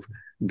have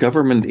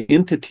government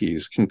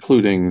entities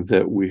concluding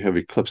that we have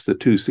eclipsed the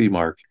 2C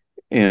mark,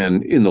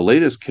 and in the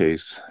latest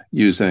case,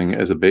 using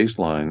as a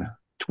baseline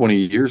 20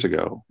 years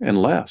ago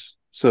and less.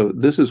 So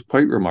this is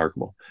quite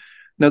remarkable.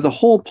 Now, the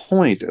whole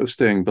point of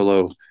staying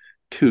below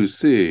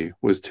 2C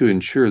was to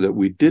ensure that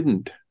we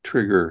didn't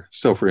trigger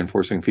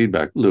self-reinforcing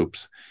feedback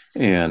loops.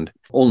 And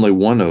only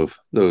one of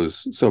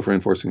those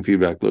self-reinforcing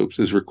feedback loops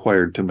is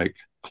required to make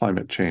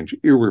climate change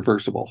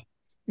irreversible.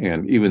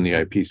 And even the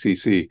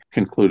IPCC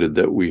concluded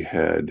that we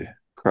had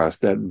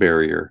crossed that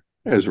barrier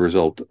as a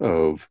result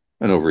of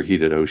an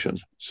overheated ocean.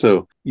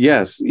 So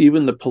yes,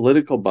 even the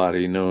political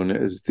body known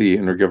as the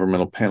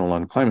Intergovernmental Panel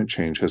on Climate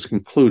Change has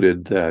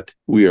concluded that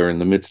we are in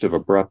the midst of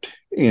abrupt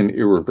and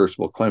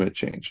irreversible climate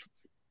change.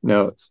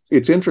 Now,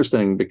 it's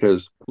interesting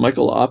because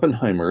Michael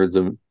Oppenheimer,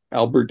 the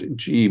Albert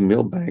G.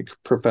 Milbank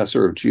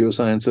Professor of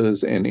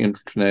Geosciences and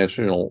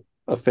International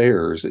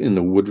Affairs in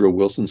the Woodrow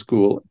Wilson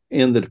School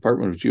and the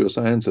Department of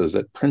Geosciences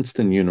at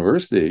Princeton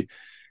University,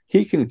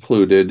 he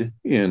concluded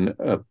in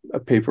a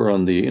paper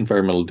on the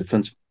Environmental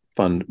Defense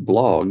Fund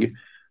blog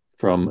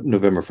from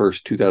November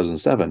 1st,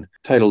 2007,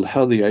 titled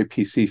How the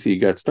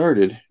IPCC Got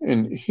Started.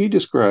 And he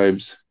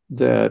describes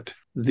that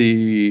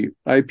the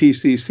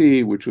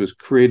IPCC, which was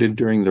created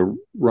during the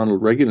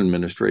Ronald Reagan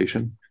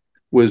administration,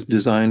 was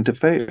designed to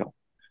fail.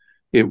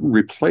 It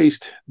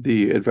replaced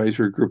the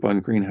Advisory Group on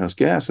Greenhouse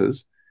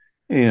Gases,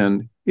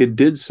 and it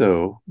did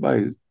so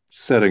by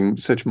setting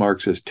such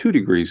marks as 2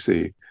 degrees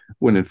C,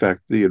 when in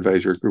fact the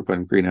Advisory Group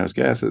on Greenhouse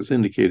Gases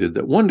indicated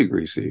that 1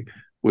 degree C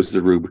was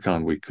the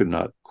Rubicon we could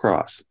not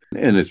cross.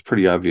 And it's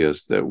pretty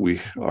obvious that we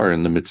are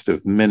in the midst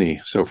of many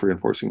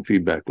self-reinforcing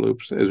feedback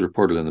loops, as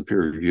reported in the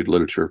peer-reviewed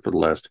literature for the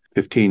last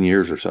 15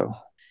 years or so.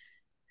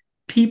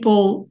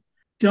 People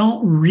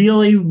don't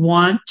really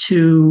want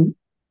to,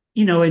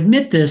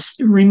 admit this.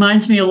 It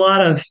reminds me a lot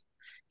of,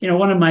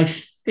 one of my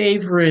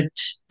favorite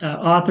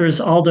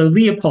authors, Aldo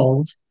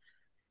Leopold,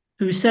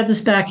 who said this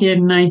back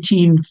in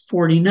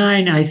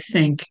 1949, I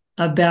think,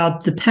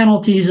 about the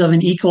penalties of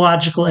an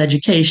ecological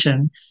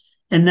education.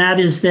 And that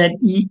is that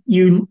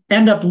you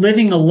end up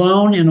living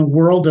alone in a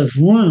world of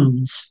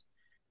wounds,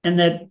 and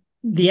that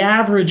the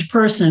average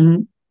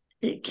person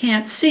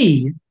can't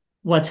see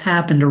what's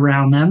happened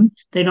around them.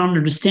 They don't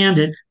understand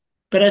it.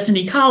 But as an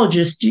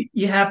ecologist,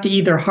 you have to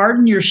either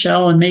harden your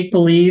shell and make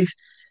believe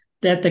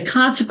that the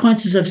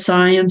consequences of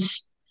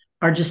science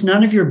are just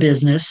none of your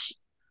business,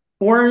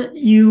 or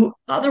you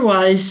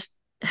otherwise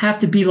have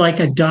to be like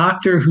a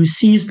doctor who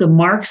sees the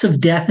marks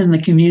of death in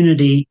the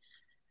community,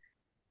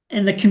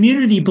 and the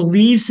community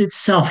believes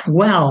itself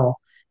well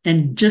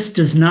and just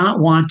does not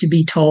want to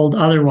be told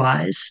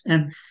otherwise.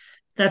 And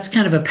that's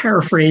kind of a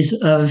paraphrase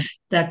of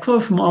that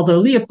quote from Aldo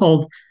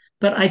Leopold.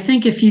 But I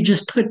think if you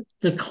just put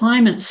the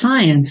climate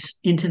science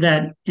into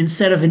that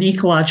instead of an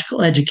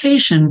ecological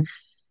education,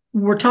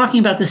 we're talking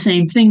about the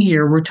same thing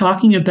here. We're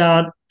talking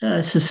about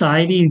a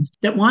society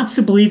that wants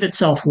to believe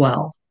itself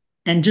well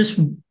and just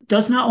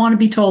does not want to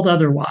be told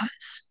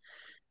otherwise.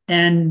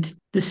 And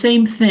the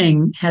same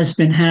thing has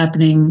been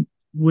happening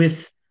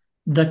with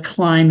the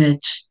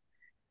climate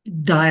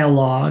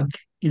dialogue,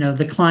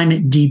 the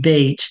climate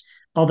debate,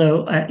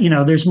 although,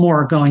 there's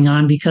more going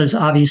on because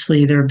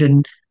obviously there have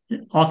been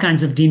all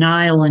kinds of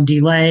denial and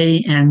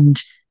delay and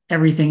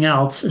everything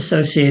else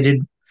associated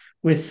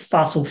with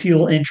fossil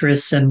fuel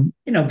interests and,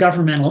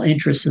 governmental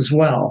interests as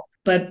well.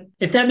 But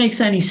if that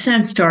makes any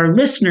sense to our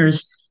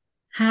listeners,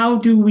 how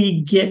do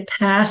we get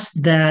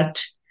past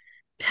that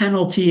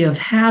penalty of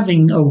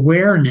having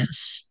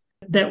awareness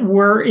that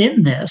we're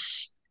in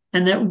this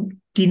and that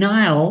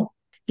denial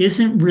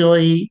isn't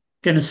really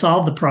going to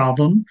solve the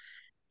problem.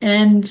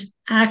 And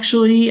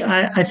actually,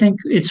 I think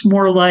it's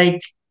more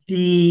like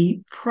the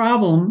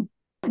problem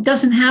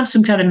doesn't have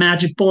some kind of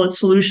magic bullet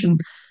solution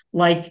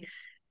like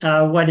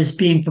what is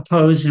being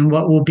proposed and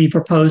what will be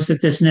proposed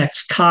at this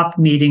next COP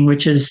meeting,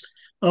 which is,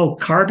 oh,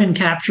 carbon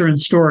capture and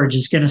storage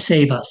is going to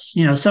save us.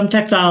 Some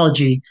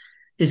technology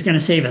is going to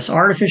save us.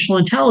 Artificial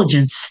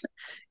intelligence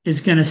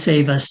is going to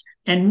save us.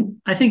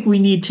 And I think we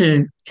need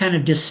to kind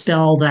of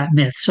dispel that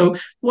myth. So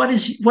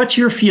what's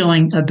your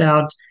feeling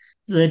about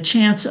the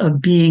chance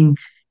of being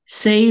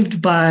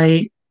saved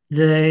by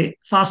the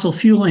fossil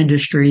fuel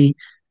industry,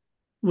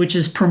 which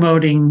is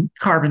promoting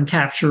carbon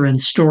capture and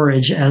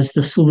storage as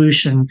the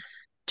solution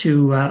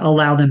to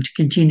allow them to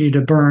continue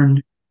to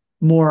burn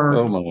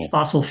more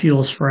fossil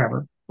fuels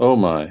forever? Oh,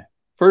 my.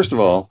 First of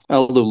all,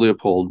 Aldo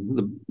Leopold,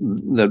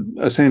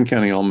 the Sand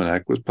County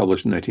Almanac was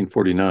published in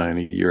 1949,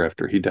 a year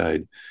after he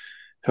died,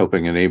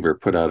 helping a neighbor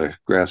put out a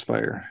grass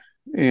fire.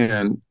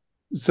 And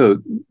so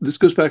this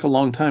goes back a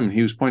long time, and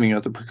he was pointing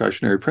out the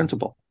precautionary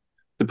principle.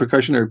 The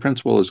precautionary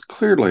principle is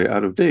clearly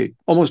out of date.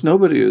 Almost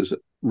nobody is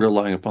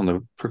relying upon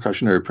the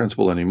precautionary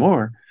principle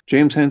anymore.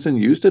 James Hansen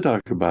used to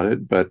talk about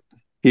it, but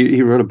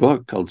he wrote a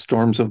book called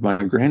Storms of My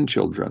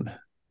Grandchildren,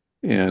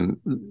 and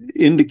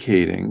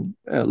indicating,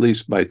 at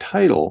least by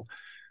title,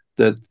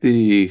 that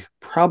the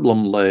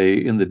problem lay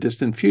in the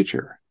distant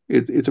future.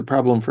 It's a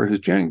problem for his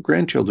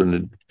grandchildren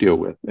to deal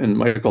with. And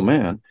Michael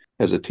Mann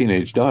has a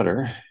teenage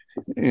daughter,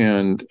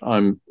 and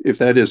if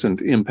that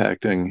isn't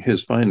impacting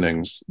his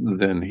findings,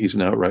 then he's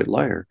an outright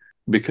liar,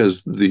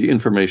 because the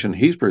information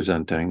he's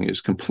presenting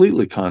is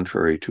completely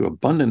contrary to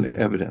abundant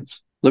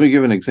evidence. Let me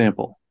give an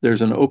example.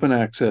 There's an open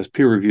access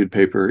peer-reviewed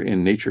paper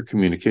in Nature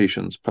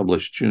Communications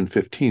published June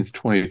 15th,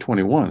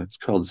 2021. It's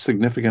called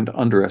Significant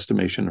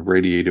Underestimation of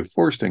Radiative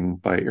Foresting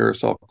by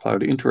Aerosol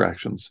Cloud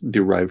Interactions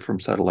Derived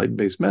from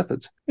Satellite-Based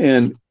Methods.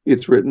 And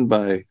it's written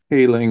by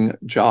Hailing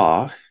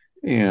Jia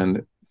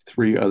and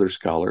 3 other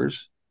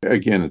scholars.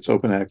 Again, it's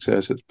open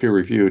access, it's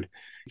peer-reviewed.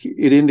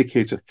 It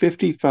indicates a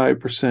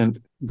 55%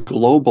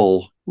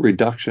 global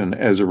reduction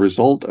as a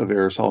result of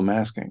aerosol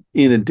masking.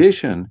 In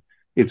addition,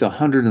 it's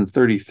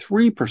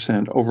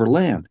 133% over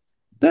land.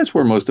 That's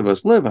where most of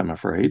us live, I'm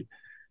afraid.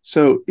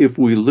 So if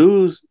we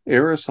lose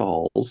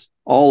aerosols,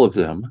 all of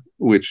them,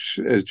 which,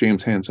 as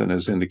James Hansen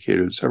has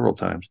indicated several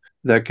times,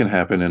 that can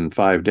happen in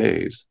 5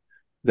 days,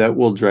 that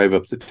will drive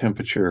up the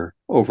temperature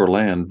over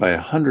land by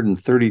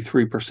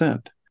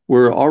 133%.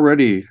 We're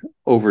already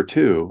over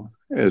 2,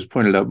 as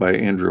pointed out by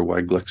Andrew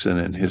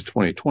Weiglickson in his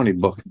 2020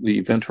 book, The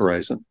Event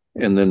Horizon,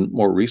 and then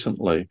more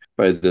recently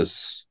by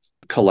this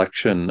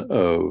collection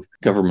of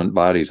government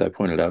bodies I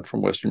pointed out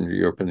from Western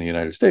Europe and the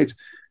United States.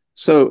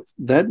 So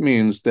that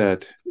means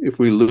that if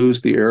we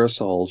lose the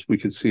aerosols, we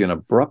could see an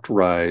abrupt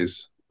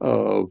rise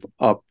of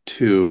up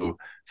to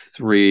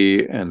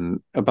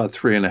about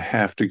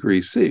 3.5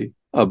 degrees C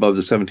above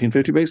the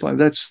 1750 baseline.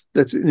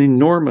 That's an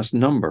enormous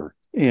number.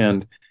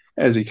 And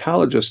as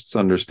ecologists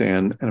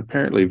understand, and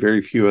apparently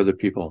very few other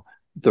people,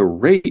 the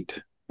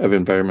rate of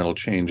environmental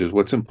change is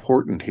what's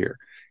important here.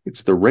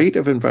 It's the rate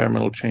of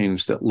environmental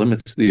change that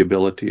limits the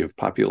ability of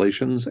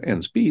populations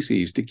and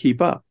species to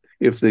keep up.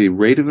 If the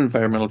rate of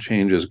environmental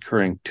change is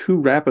occurring too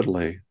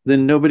rapidly,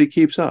 then nobody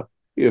keeps up.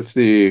 If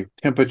the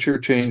temperature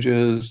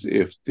changes,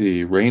 if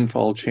the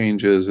rainfall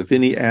changes, if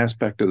any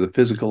aspect of the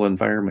physical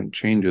environment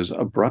changes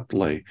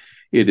abruptly,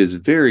 it is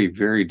very,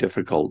 very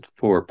difficult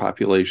for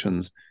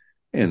populations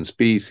and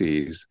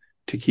species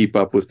to keep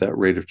up with that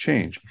rate of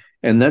change.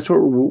 And that's what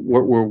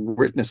we're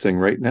witnessing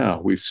right now.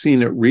 We've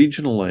seen it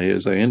regionally,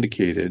 as I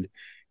indicated,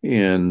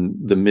 in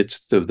the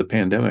midst of the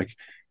pandemic.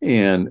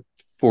 And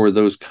for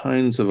those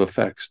kinds of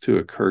effects to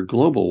occur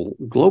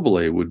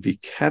globally would be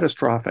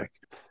catastrophic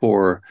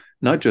for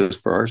not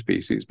just for our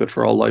species, but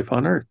for all life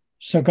on Earth.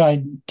 So,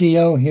 Guy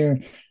D.O. here,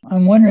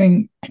 I'm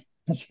wondering,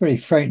 that's pretty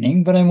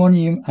frightening, but I'm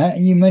wondering,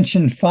 you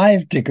mentioned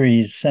 5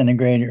 degrees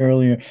centigrade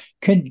earlier.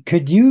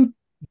 Could you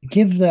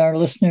give our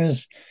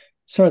listeners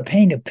sort of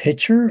paint a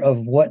picture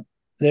of what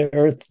the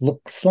Earth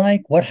looks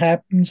like, what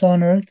happens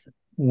on Earth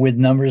with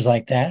numbers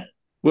like that?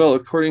 Well,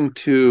 according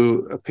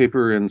to a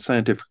paper in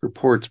Scientific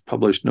Reports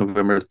published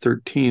November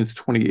 13th,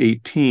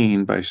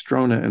 2018 by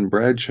Strona and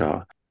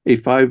Bradshaw, a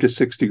 5 to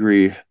 6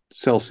 degree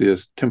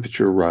Celsius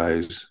temperature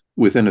rise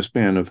within a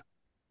span of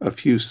a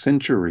few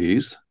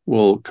centuries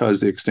will cause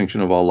the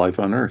extinction of all life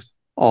on Earth.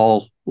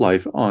 All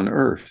life on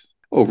Earth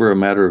over a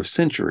matter of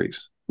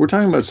centuries. We're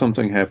talking about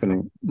something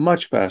happening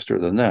much faster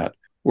than that.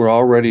 We're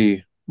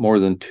already more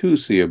than 2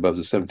 C above the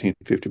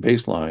 1750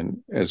 baseline,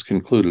 as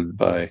concluded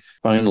by,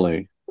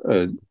 finally,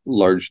 a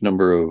large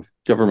number of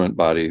government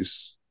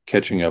bodies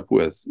catching up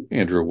with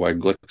Andrew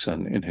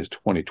Weiglickson in his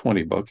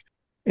 2020 book.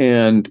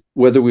 And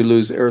whether we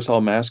lose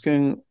aerosol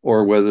masking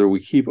or whether we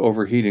keep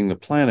overheating the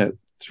planet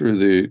through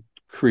the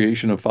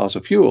creation of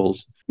fossil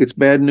fuels, it's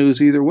bad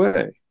news either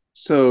way.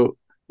 So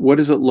what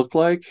does it look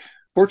like?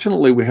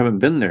 Fortunately, we haven't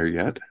been there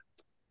yet.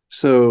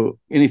 So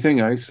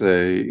anything I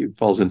say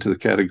falls into the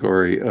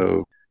category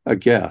of a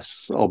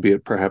guess,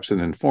 albeit perhaps an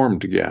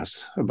informed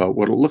guess, about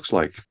what it looks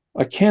like.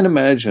 I can't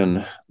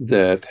imagine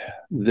that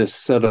this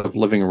set of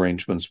living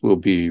arrangements will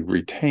be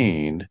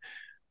retained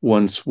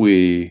once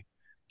we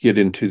get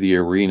into the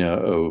arena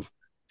of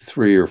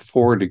 3 or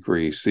 4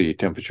 degrees C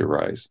temperature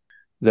rise.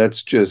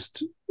 That's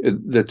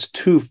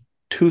too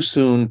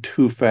soon,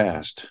 too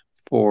fast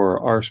for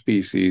our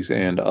species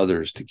and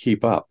others to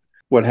keep up.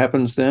 What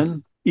happens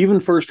then? Even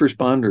first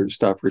responders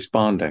stop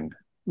responding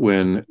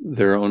when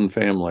their own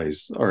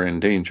families are in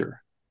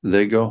danger.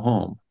 They go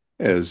home,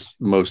 as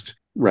most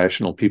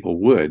rational people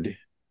would,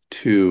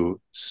 to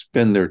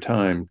spend their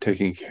time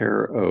taking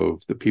care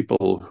of the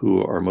people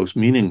who are most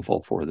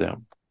meaningful for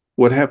them.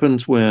 What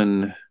happens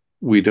when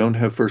we don't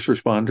have first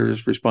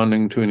responders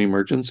responding to an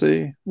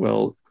emergency?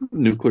 Well,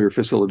 nuclear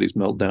facilities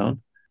melt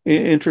down.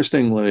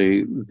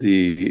 Interestingly,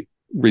 the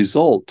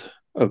result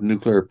of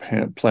nuclear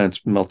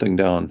plants melting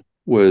down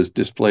was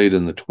displayed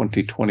in the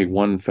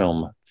 2021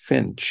 film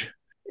Finch.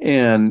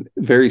 And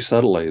very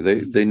subtly,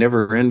 they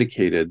never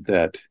indicated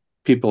that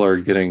people are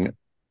getting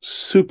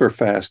super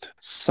fast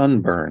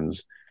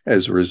sunburns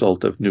as a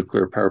result of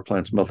nuclear power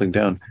plants melting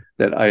down,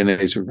 that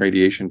ionizing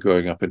radiation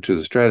going up into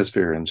the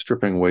stratosphere and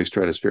stripping away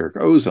stratospheric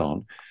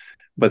ozone.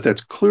 But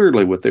that's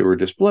clearly what they were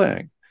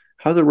displaying.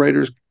 How the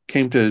writers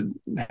came to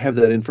have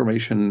that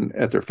information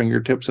at their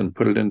fingertips and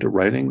put it into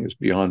writing is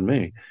beyond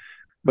me.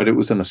 But it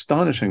was an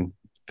astonishing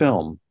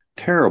film,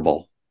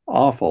 terrible,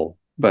 awful,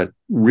 but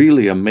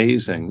really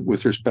amazing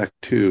with respect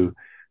to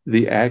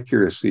the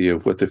accuracy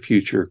of what the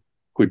future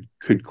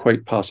could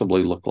quite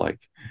possibly look like.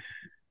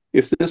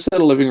 If this set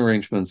of living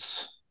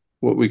arrangements,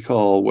 what we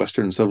call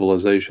Western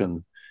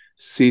civilization,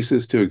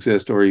 ceases to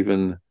exist or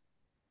even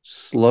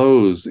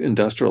slows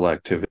industrial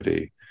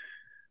activity,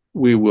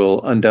 we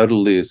will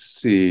undoubtedly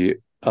see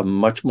a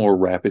much more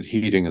rapid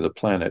heating of the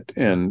planet.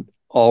 And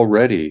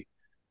already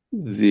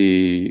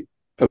the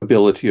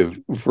ability of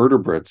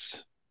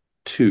vertebrates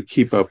to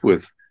keep up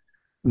with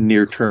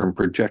near-term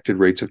projected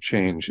rates of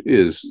change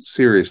is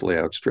seriously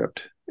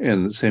outstripped.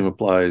 And the same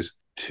applies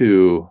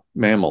to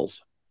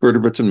mammals.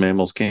 Vertebrates and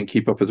mammals can't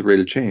keep up with the rate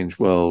of change.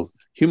 Well,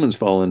 humans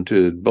fall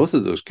into both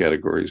of those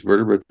categories,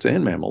 vertebrates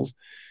and mammals.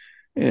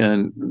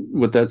 And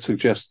what that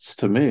suggests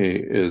to me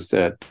is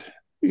that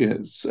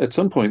at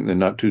some point in the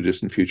not too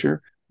distant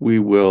future, we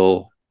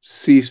will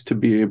cease to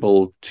be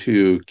able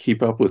to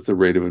keep up with the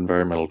rate of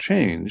environmental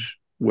change,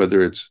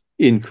 whether it's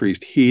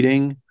increased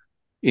heating,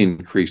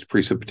 increased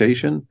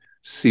precipitation,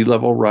 sea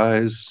level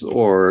rise,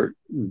 or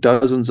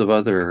dozens of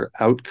other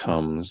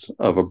outcomes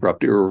of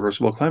abrupt,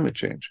 irreversible climate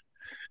change.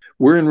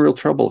 We're in real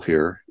trouble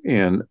here,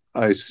 and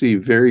I see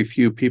very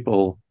few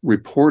people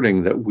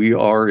reporting that we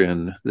are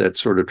in that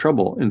sort of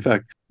trouble. In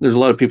fact, there's a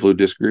lot of people who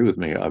disagree with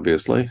me,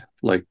 obviously,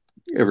 like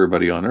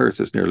everybody on Earth,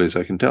 as nearly as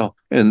I can tell.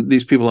 And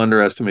these people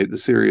underestimate the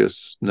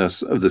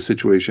seriousness of the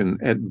situation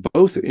at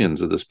both ends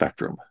of the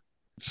spectrum.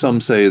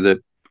 Some say that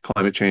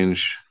climate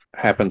change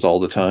happens all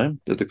the time,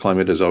 that the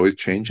climate is always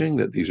changing,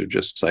 that these are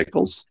just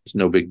cycles. It's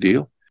no big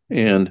deal.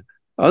 And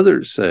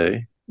others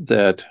say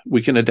that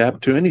we can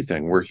adapt to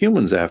anything. We're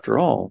humans, after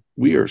all.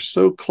 We are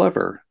so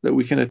clever that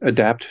we can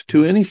adapt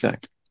to anything.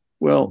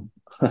 Well,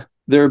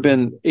 there have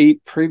been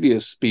 8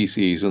 previous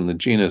species in the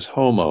genus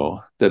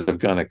Homo that have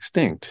gone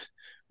extinct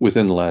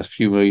within the last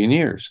few million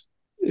years.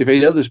 If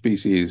 8 other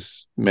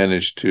species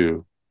managed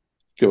to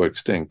go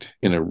extinct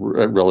in a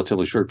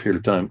relatively short period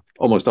of time,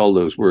 almost all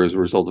those were as a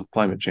result of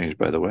climate change,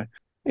 by the way,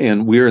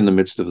 and we're in the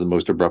midst of the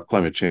most abrupt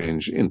climate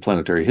change in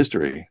planetary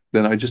history,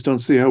 then I just don't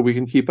see how we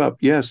can keep up.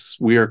 Yes,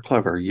 we are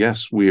clever.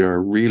 Yes, we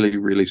are really,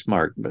 really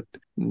smart, but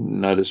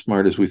not as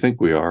smart as we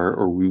think we are,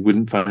 or we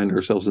wouldn't find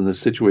ourselves in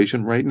this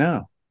situation right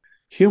now.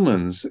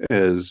 Humans,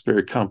 as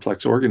very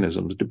complex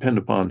organisms, depend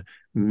upon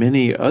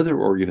many other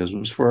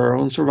organisms for our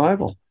own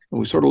survival. And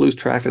we sort of lose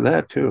track of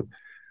that, too.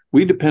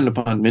 We depend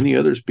upon many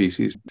other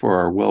species for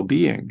our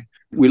well-being.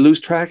 We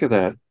lose track of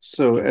that.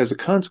 So as a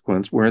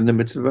consequence, we're in the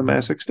midst of a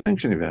mass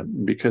extinction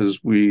event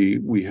because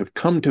we have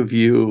come to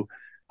view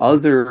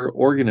other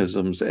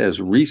organisms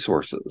as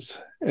resources,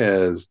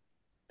 as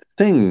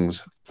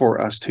things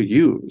for us to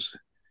use.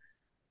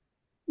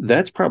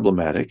 That's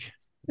problematic.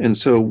 And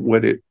so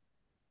what it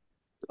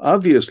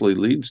obviously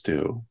leads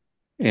to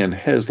and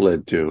has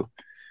led to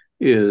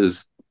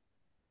is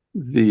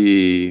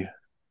the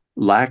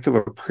lack of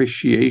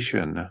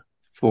appreciation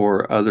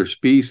for other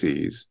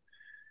species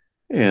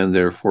and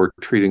therefore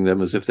treating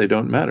them as if they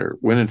don't matter,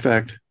 when in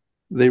fact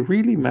they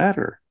really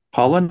matter.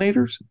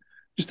 Pollinators,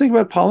 just think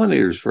about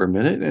pollinators for a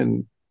minute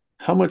and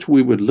how much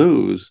we would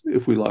lose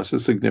if we lost a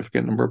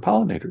significant number of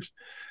pollinators.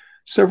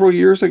 Several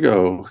years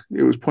ago,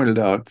 it was pointed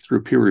out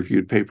through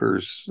peer-reviewed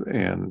papers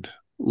and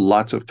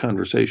lots of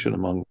conversation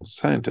among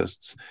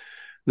scientists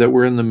that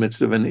we're in the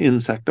midst of an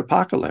insect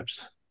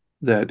apocalypse,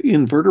 that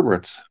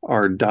invertebrates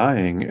are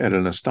dying at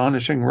an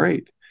astonishing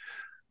rate.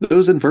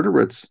 Those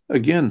invertebrates,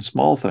 again,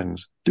 small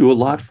things, do a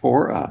lot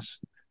for us.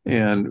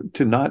 And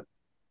to not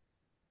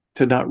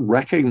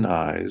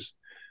recognize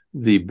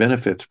the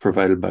benefits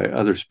provided by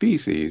other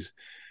species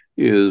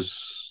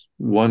is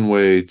one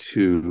way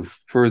to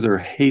further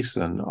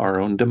hasten our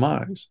own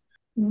demise.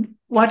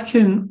 What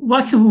can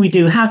we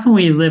do? How can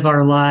we live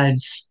our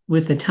lives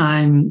with the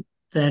time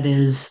that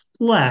is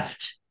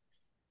left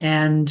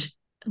and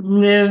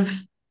live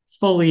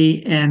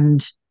fully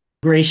and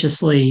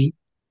graciously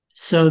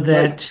so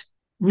that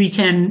we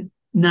can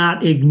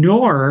not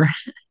ignore,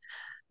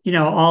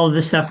 all of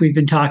the stuff we've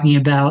been talking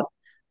about,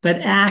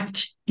 but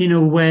act in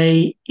a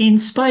way in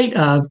spite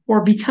of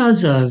or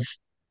because of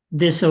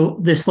this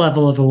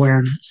level of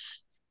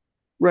awareness?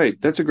 Right.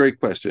 That's a great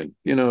question.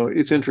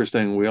 It's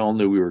interesting. We all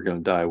knew we were going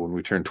to die when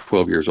we turned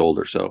 12 years old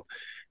or so.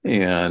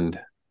 And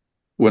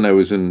when I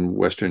was in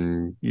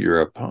Western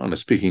Europe on a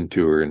speaking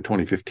tour in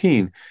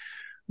 2015,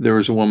 there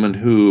was a woman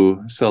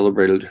who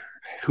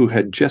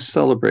had just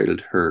celebrated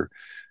her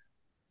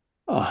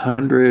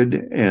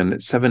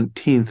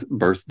 117th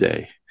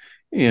birthday.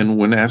 And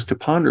when asked to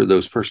ponder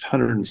those first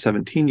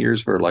 117 years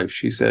of her life,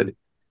 she said,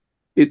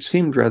 it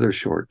seemed rather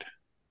short.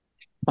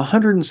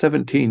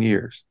 117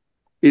 years.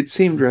 It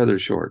seemed rather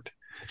short.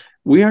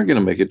 We aren't going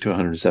to make it to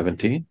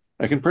 117.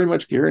 I can pretty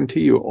much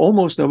guarantee you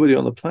almost nobody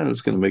on the planet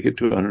is going to make it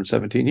to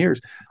 117 years.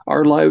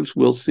 Our lives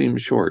will seem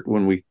short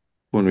when we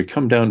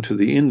come down to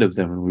the end of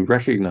them and we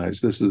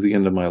recognize this is the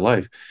end of my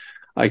life.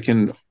 I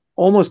can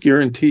almost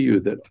guarantee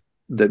you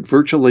that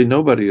virtually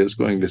nobody is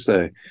going to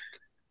say,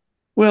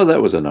 well,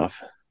 that was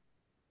enough,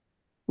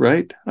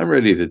 right? I'm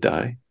ready to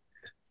die.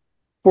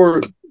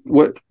 For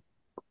what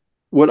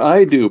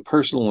I do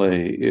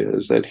personally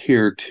is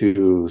adhere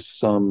to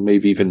some,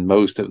 maybe even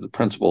most of the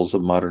principles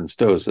of modern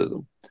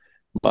Stoicism.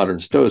 Modern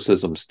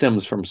Stoicism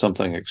stems from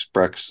something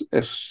expressed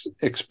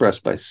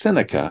by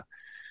Seneca.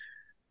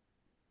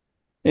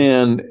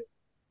 And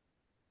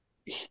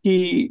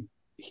he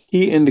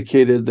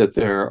indicated that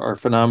there are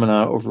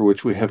phenomena over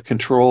which we have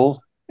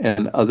control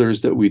and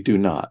others that we do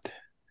not.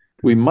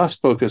 We must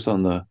focus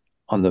on the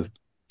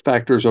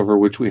factors over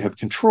which we have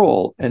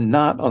control and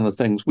not on the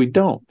things we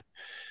don't.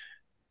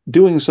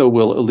 Doing so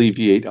will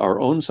alleviate our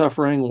own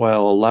suffering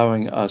while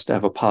allowing us to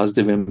have a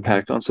positive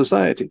impact on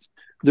society.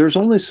 There's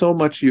only so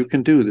much you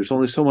can do. There's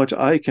only so much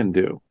I can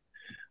do.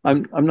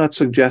 I'm not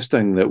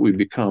suggesting that we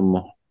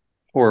become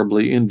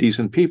horribly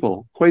indecent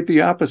people. Quite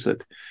the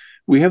opposite.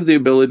 We have the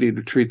ability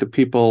to treat the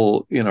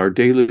people in our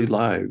daily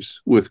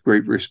lives with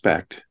great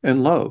respect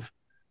and love.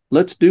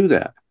 Let's do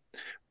that.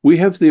 We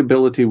have the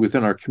ability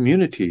within our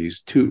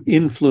communities to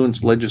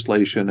influence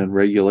legislation and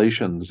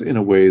regulations in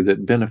a way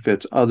that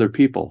benefits other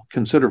people.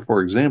 Consider,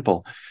 for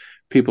example,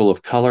 people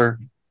of color,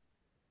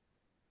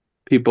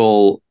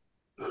 people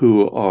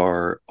who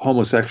are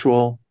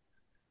homosexual,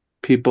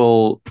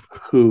 people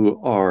who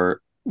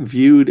are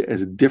viewed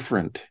as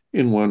different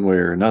in one way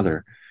or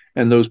another.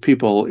 And those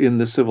people in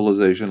this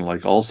civilization,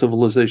 like all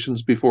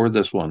civilizations before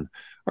this one,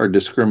 are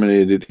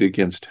discriminated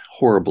against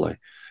horribly.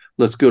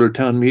 Let's go to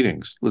town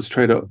meetings. Let's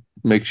try to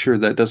make sure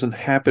that doesn't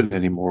happen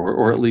anymore,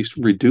 or at least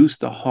reduce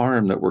the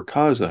harm that we're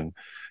causing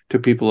to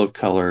people of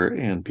color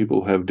and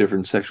people who have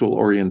different sexual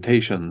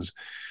orientations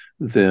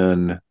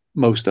than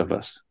most of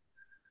us.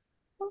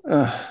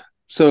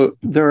 So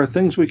there are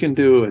things we can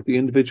do at the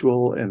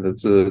individual and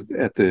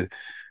at the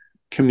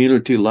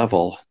community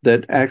level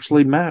that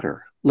actually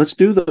matter. Let's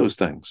do those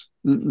things.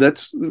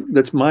 That's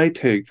my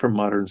take from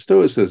modern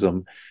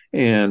Stoicism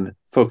and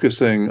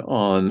focusing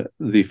on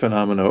the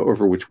phenomena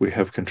over which we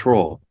have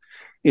control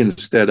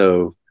instead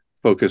of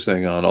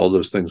focusing on all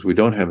those things we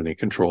don't have any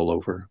control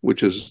over,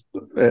 which is,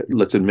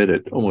 let's admit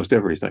it, almost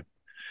everything.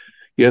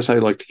 Yes, I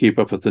like to keep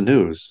up with the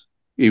news,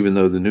 even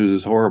though the news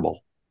is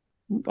horrible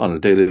on a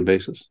daily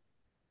basis.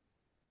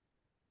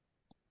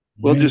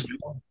 Well,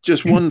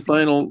 just one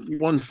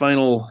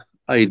final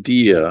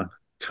idea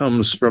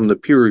comes from the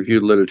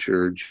peer-reviewed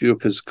literature,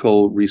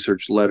 Geophysical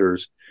Research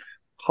Letters,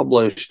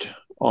 published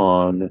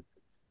on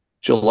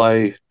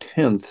July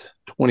 10th,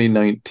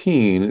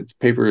 2019. Its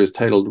paper is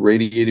titled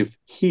Radiative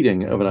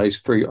Heating of an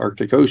Ice-Free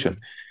Arctic Ocean,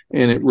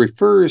 and it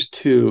refers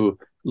to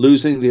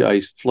losing the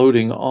ice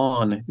floating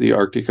on the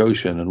Arctic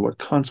Ocean and what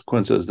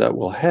consequences that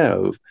will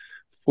have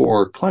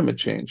for climate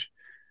change.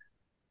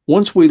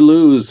 Once we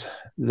lose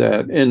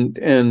that,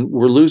 and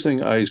we're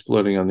losing ice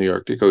floating on the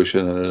Arctic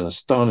Ocean at an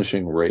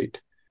astonishing rate,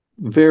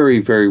 very,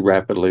 very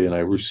rapidly, and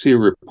I see a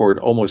report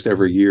almost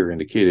every year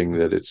indicating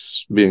that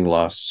it's being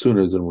lost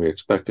sooner than we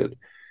expected.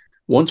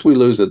 Once we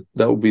lose it,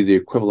 that will be the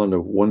equivalent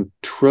of 1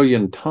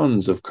 trillion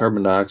tons of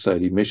carbon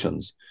dioxide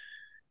emissions,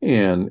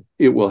 and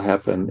it will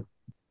happen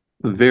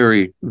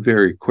very,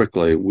 very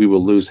quickly. We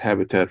will lose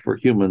habitat for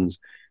humans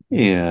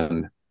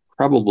and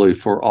probably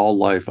for all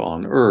life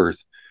on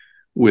Earth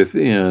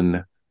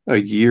within a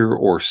year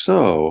or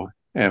so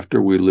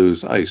after we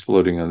lose ice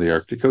floating on the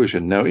Arctic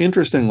Ocean. Now,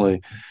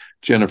 interestingly,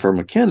 Jennifer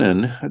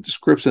McKinnon at the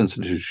Scripps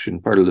Institution,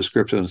 part of the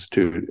Scripps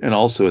Institute, and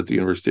also at the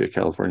University of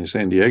California,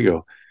 San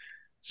Diego,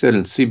 said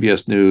in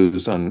CBS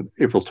News on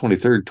April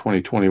 23rd,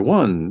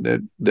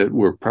 2021, that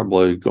we're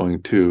probably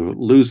going to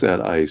lose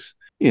that ice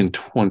in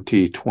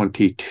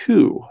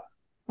 2022.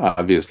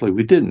 Obviously,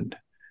 we didn't.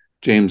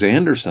 James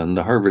Anderson,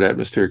 the Harvard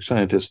atmospheric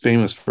scientist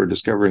famous for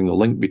discovering the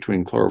link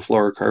between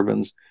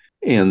chlorofluorocarbons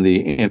and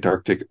the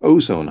Antarctic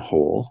ozone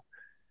hole,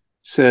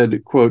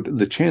 said, quote,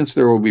 "The chance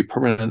there will be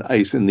permanent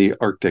ice in the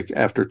Arctic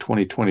after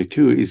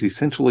 2022 is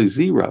essentially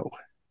zero."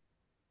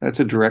 That's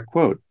a direct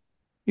quote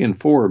in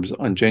Forbes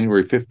on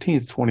January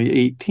 15th,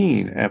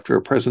 2018, after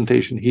a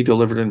presentation he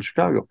delivered in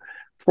Chicago.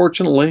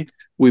 Fortunately,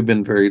 we've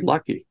been very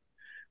lucky.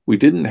 We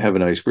didn't have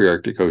an ice-free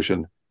Arctic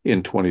Ocean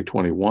in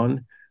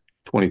 2021,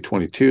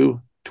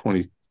 2022,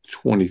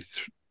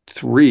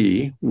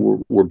 2023.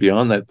 We're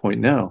beyond that point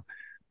now.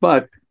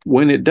 But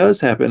when it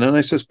does happen, and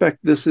I suspect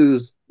this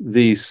is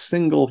the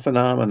single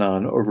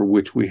phenomenon over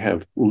which we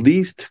have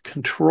least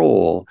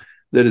control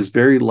that is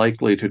very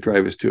likely to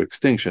drive us to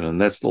extinction, and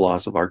that's the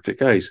loss of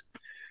Arctic ice.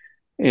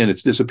 And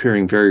it's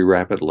disappearing very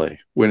rapidly.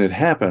 When it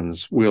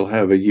happens, we'll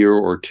have a year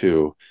or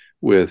two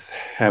with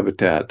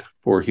habitat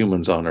for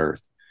humans on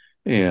Earth.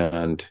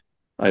 And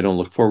I don't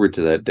look forward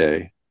to that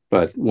day.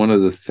 But one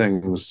of the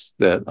things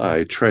that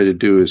I try to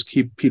do is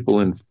keep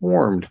people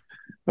informed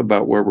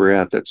about where we're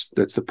at. That's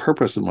the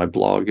purpose of my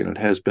blog, and it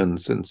has been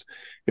since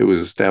it was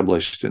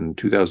established in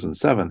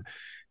 2007,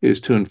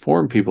 is to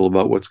inform people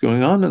about what's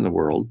going on in the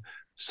world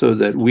so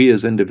that we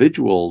as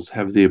individuals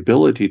have the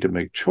ability to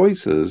make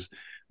choices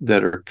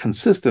that are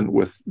consistent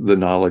with the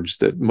knowledge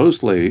that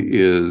mostly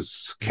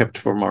is kept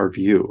from our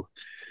view.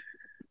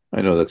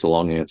 I know that's a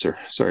long answer.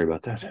 Sorry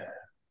about that.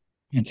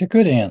 It's a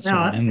good answer.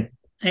 No, and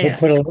yeah. we'll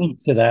put a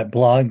link to that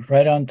blog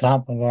right on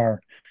top of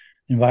our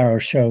Enviro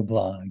Show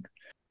blog.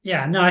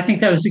 Yeah, no, I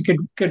think that was a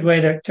good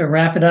way to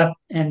wrap it up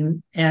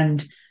and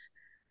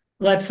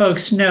let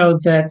folks know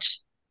that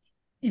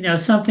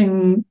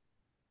something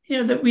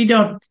that we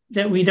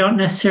don't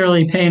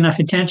necessarily pay enough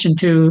attention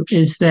to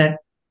is that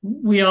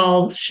we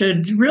all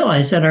should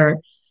realize that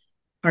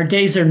our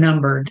days are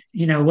numbered.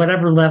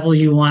 Whatever level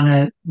you want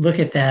to look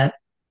at that,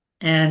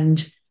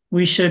 and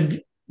we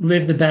should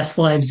live the best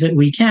lives that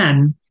we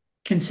can,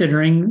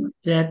 considering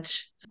that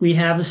we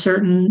have a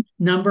certain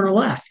number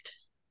left.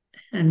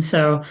 And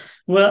so,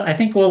 well, I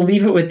think we'll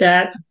leave it with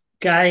that,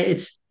 Guy.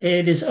 It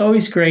is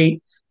always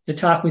great to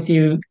talk with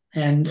you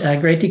and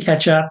great to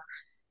catch up.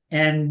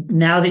 And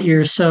now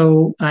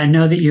that I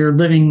know that you're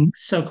living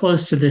so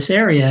close to this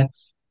area,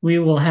 we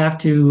will have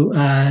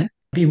to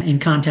be in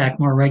contact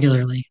more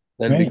regularly.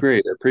 That'd be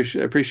great. I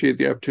appreciate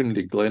the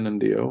opportunity, Glenn and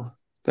Dio.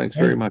 Thanks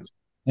very much.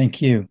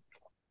 Thank you.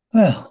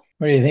 Well,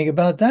 what do you think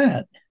about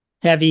that?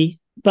 Heavy,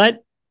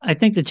 but I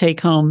think the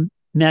take-home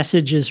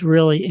message is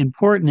really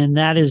important, and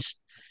that is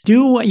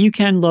do what you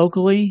can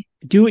locally,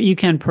 do what you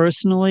can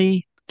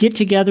personally, get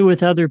together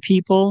with other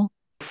people,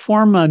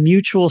 form a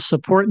mutual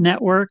support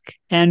network.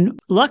 And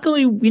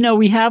luckily,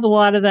 we have a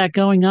lot of that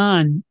going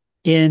on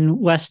in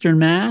Western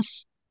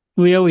Mass.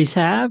 We always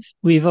have.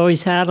 We've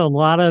always had a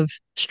lot of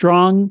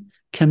strong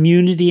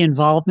community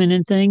involvement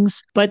in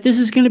things, but this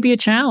is going to be a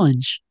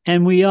challenge.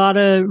 And we ought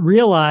to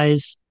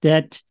realize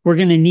that we're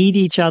going to need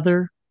each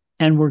other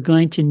and we're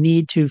going to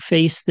need to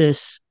face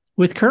this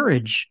with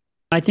courage.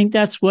 I think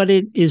that's what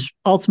it is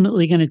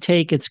ultimately going to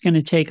take. It's going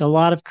to take a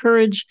lot of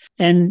courage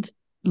and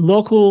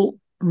local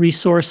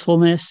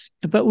resourcefulness,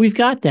 but we've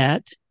got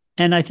that.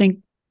 And I think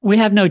we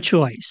have no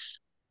choice,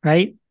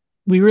 right?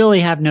 We really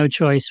have no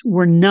choice.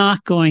 We're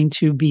not going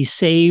to be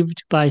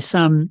saved by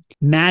some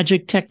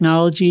magic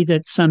technology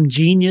that some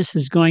genius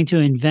is going to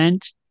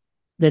invent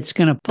that's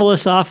going to pull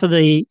us off of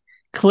the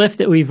cliff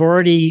that we've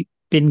already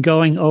been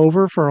going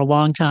over for a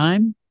long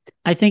time.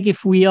 I think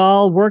if we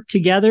all work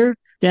together,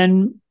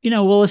 then,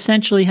 we'll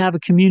essentially have a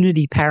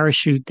community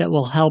parachute that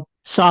will help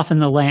soften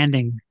the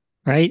landing,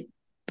 right?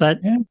 But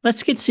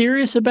let's get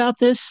serious about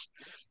this.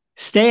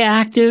 Stay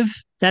active.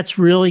 That's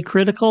really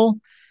critical.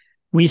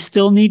 We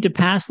still need to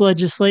pass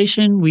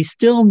legislation. We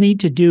still need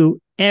to do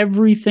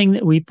everything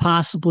that we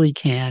possibly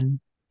can.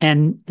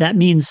 And that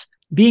means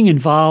being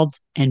involved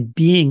and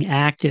being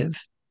active.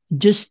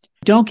 Just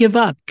don't give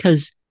up,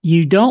 because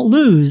you don't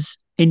lose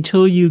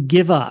until you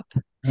give up.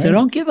 So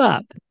don't give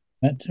up.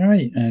 That's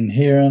right. And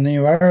here on the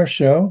Environ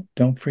Show,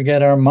 don't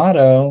forget our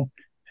motto,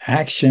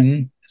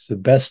 action is the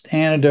best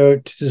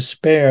antidote to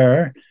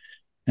despair.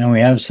 And we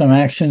have some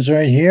actions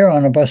right here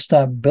on a bus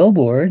stop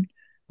billboard.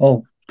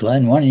 Oh,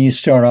 Glenn, why don't you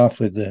start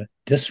off with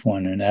this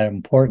one and that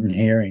important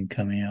hearing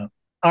coming up?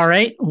 All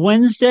right.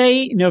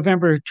 Wednesday,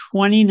 November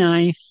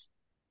 29th.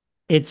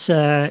 It's,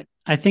 I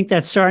think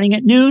that's starting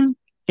at noon.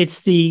 It's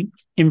the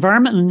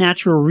Environment and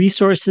Natural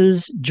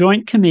Resources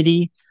Joint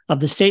Committee of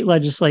the state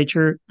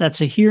legislature.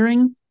 That's a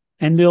hearing,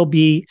 and they'll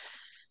be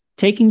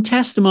taking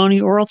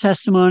oral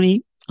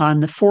testimony on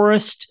the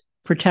Forest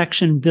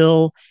Protection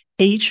Bill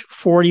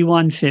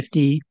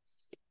H4150.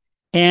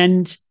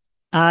 And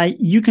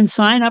you can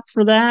sign up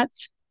for that,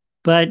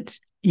 but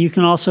you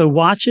can also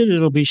watch it.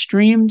 It'll be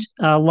streamed.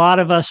 A lot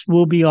of us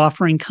will be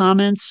offering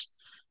comments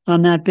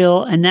on that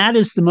bill, and that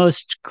is the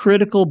most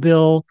critical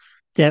bill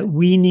that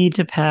we need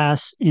to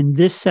pass in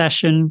this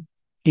session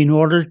in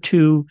order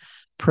to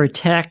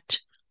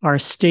protect our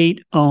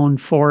state-owned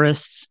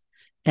forests.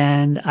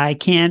 And I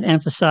can't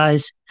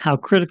emphasize how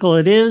critical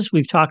it is.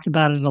 We've talked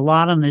about it a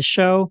lot on this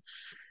show,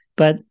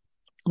 but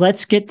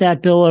let's get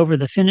that bill over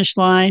the finish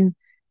line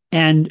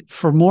And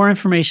for more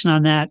information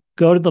on that,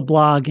 go to the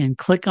blog and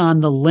click on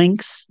the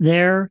links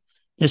there.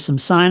 There's some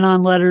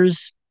sign-on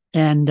letters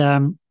and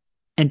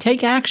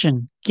take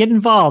action. Get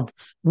involved.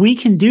 We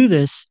can do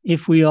this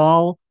if we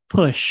all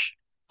push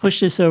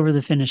this over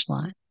the finish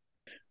line.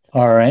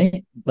 All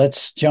right,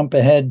 let's jump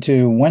ahead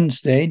to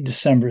Wednesday,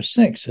 December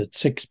 6th at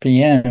 6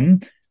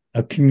 p.m.,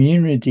 a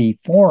community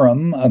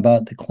forum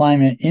about the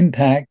climate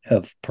impact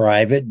of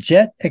private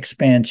jet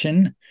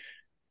expansion.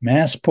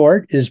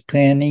 Massport is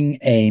planning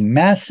a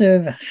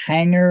massive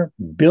hangar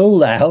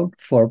build-out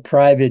for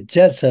private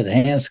jets at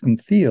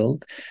Hanscom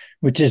Field,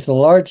 which is the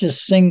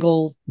largest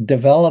single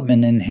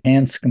development in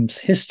Hanscom's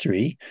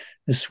history.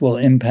 This will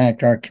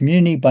impact our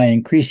community by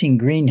increasing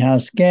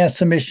greenhouse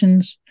gas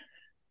emissions,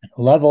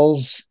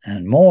 levels,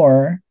 and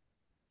more.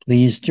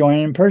 Please join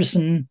in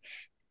person.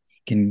 You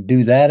can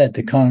do that at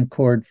the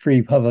Concord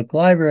Free Public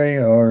Library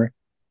or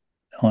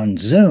on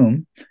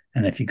Zoom.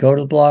 And if you go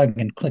to the blog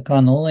and click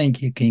on the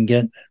link, you can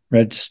get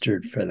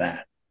registered for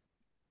that.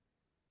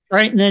 All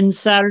right. And then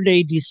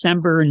Saturday,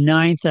 December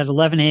 9th at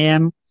 11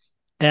 a.m.,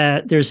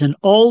 there's an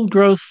old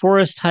growth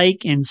forest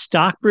hike in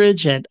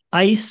Stockbridge at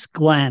Ice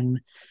Glen.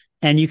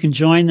 And you can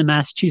join the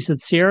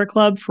Massachusetts Sierra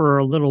Club for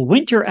a little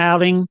winter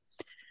outing.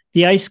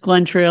 The Ice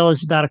Glen Trail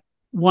is about a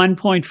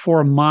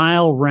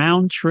 1.4-mile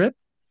round trip.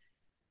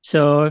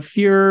 So if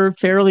you're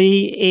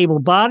fairly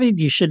able-bodied,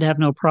 you should have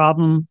no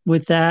problem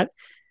with that.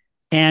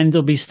 And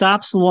there'll be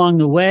stops along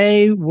the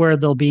way where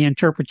there'll be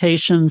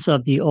interpretations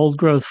of the old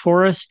growth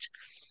forest.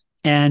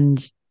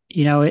 And,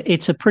 you know,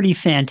 it's a pretty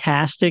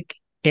fantastic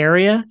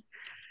area.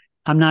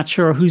 I'm not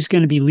sure who's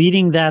going to be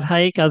leading that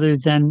hike other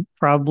than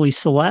probably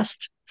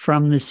Celeste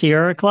from the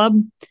Sierra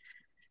Club.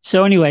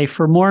 So anyway,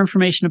 for more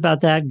information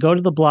about that, go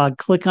to the blog,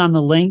 click on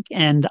the link,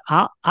 and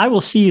I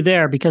will see you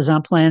there because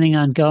I'm planning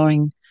on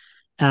going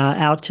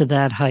out to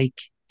that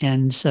hike.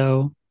 And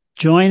so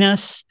join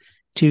us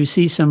to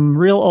see some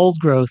real old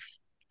growth.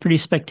 Pretty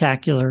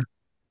spectacular.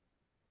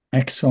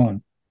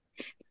 Excellent.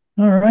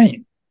 All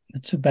right.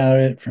 That's about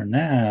it for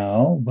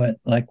now. But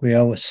like we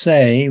always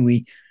say,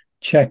 we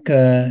check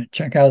out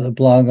the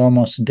blog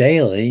almost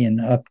daily and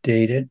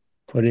update it,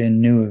 put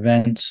in new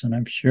events, and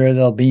I'm sure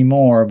there'll be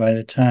more by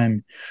the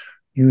time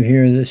you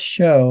hear this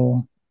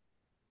show.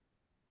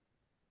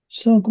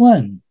 So,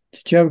 Glenn,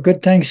 did you have a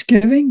good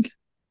Thanksgiving?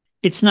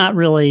 It's not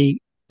really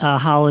a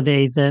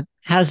holiday that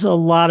has a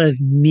lot of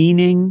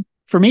meaning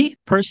for me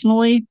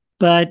personally,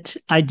 but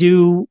I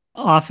do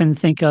often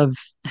think of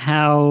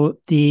how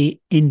the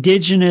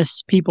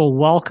indigenous people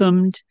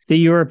welcomed the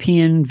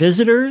European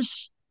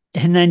visitors.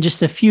 And then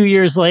just a few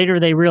years later,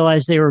 they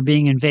realized they were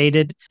being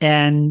invaded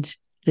and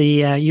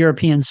the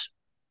Europeans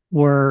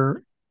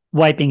were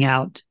wiping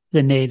out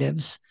the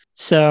natives.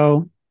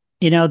 So,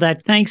 you know,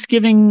 that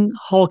Thanksgiving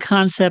whole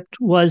concept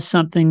was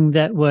something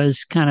that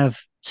was kind of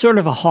sort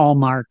of a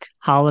hallmark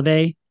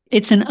holiday.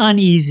 It's an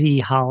uneasy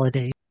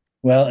holiday.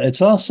 Well,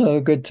 it's also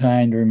a good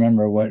time to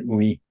remember what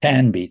we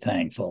can be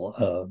thankful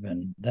of,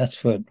 and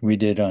that's what we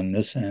did on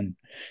this end.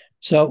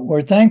 So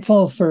we're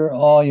thankful for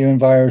all you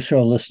Enviro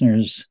Show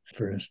listeners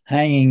for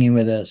hanging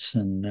with us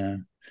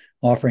and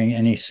offering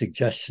any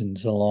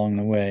suggestions along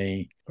the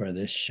way for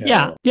this show.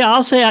 Yeah,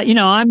 I'll say, you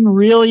know, I'm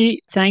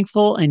really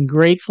thankful and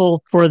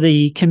grateful for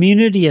the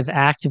community of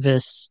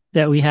activists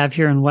that we have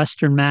here in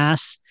Western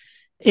Mass.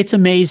 It's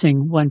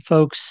amazing when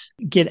folks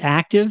get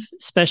active,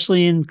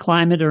 especially in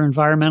climate or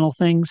environmental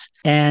things.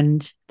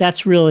 And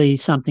that's really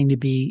something to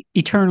be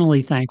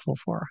eternally thankful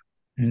for.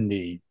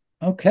 Indeed.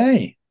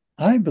 Okay.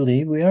 I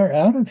believe we are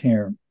out of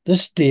here.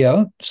 This is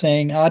Dio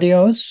saying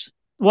adios.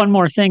 One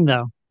more thing,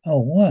 though. Oh,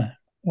 what?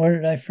 What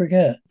did I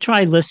forget?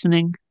 Try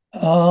listening.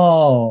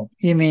 Oh,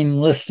 you mean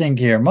listening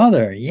to your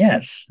mother?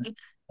 Yes.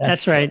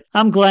 That's right.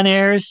 I'm Glenn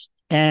Ayers,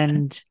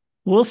 and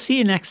we'll see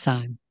you next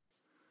time.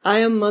 I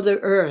am Mother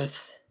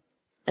Earth,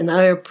 and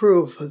I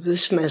approve of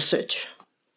this message.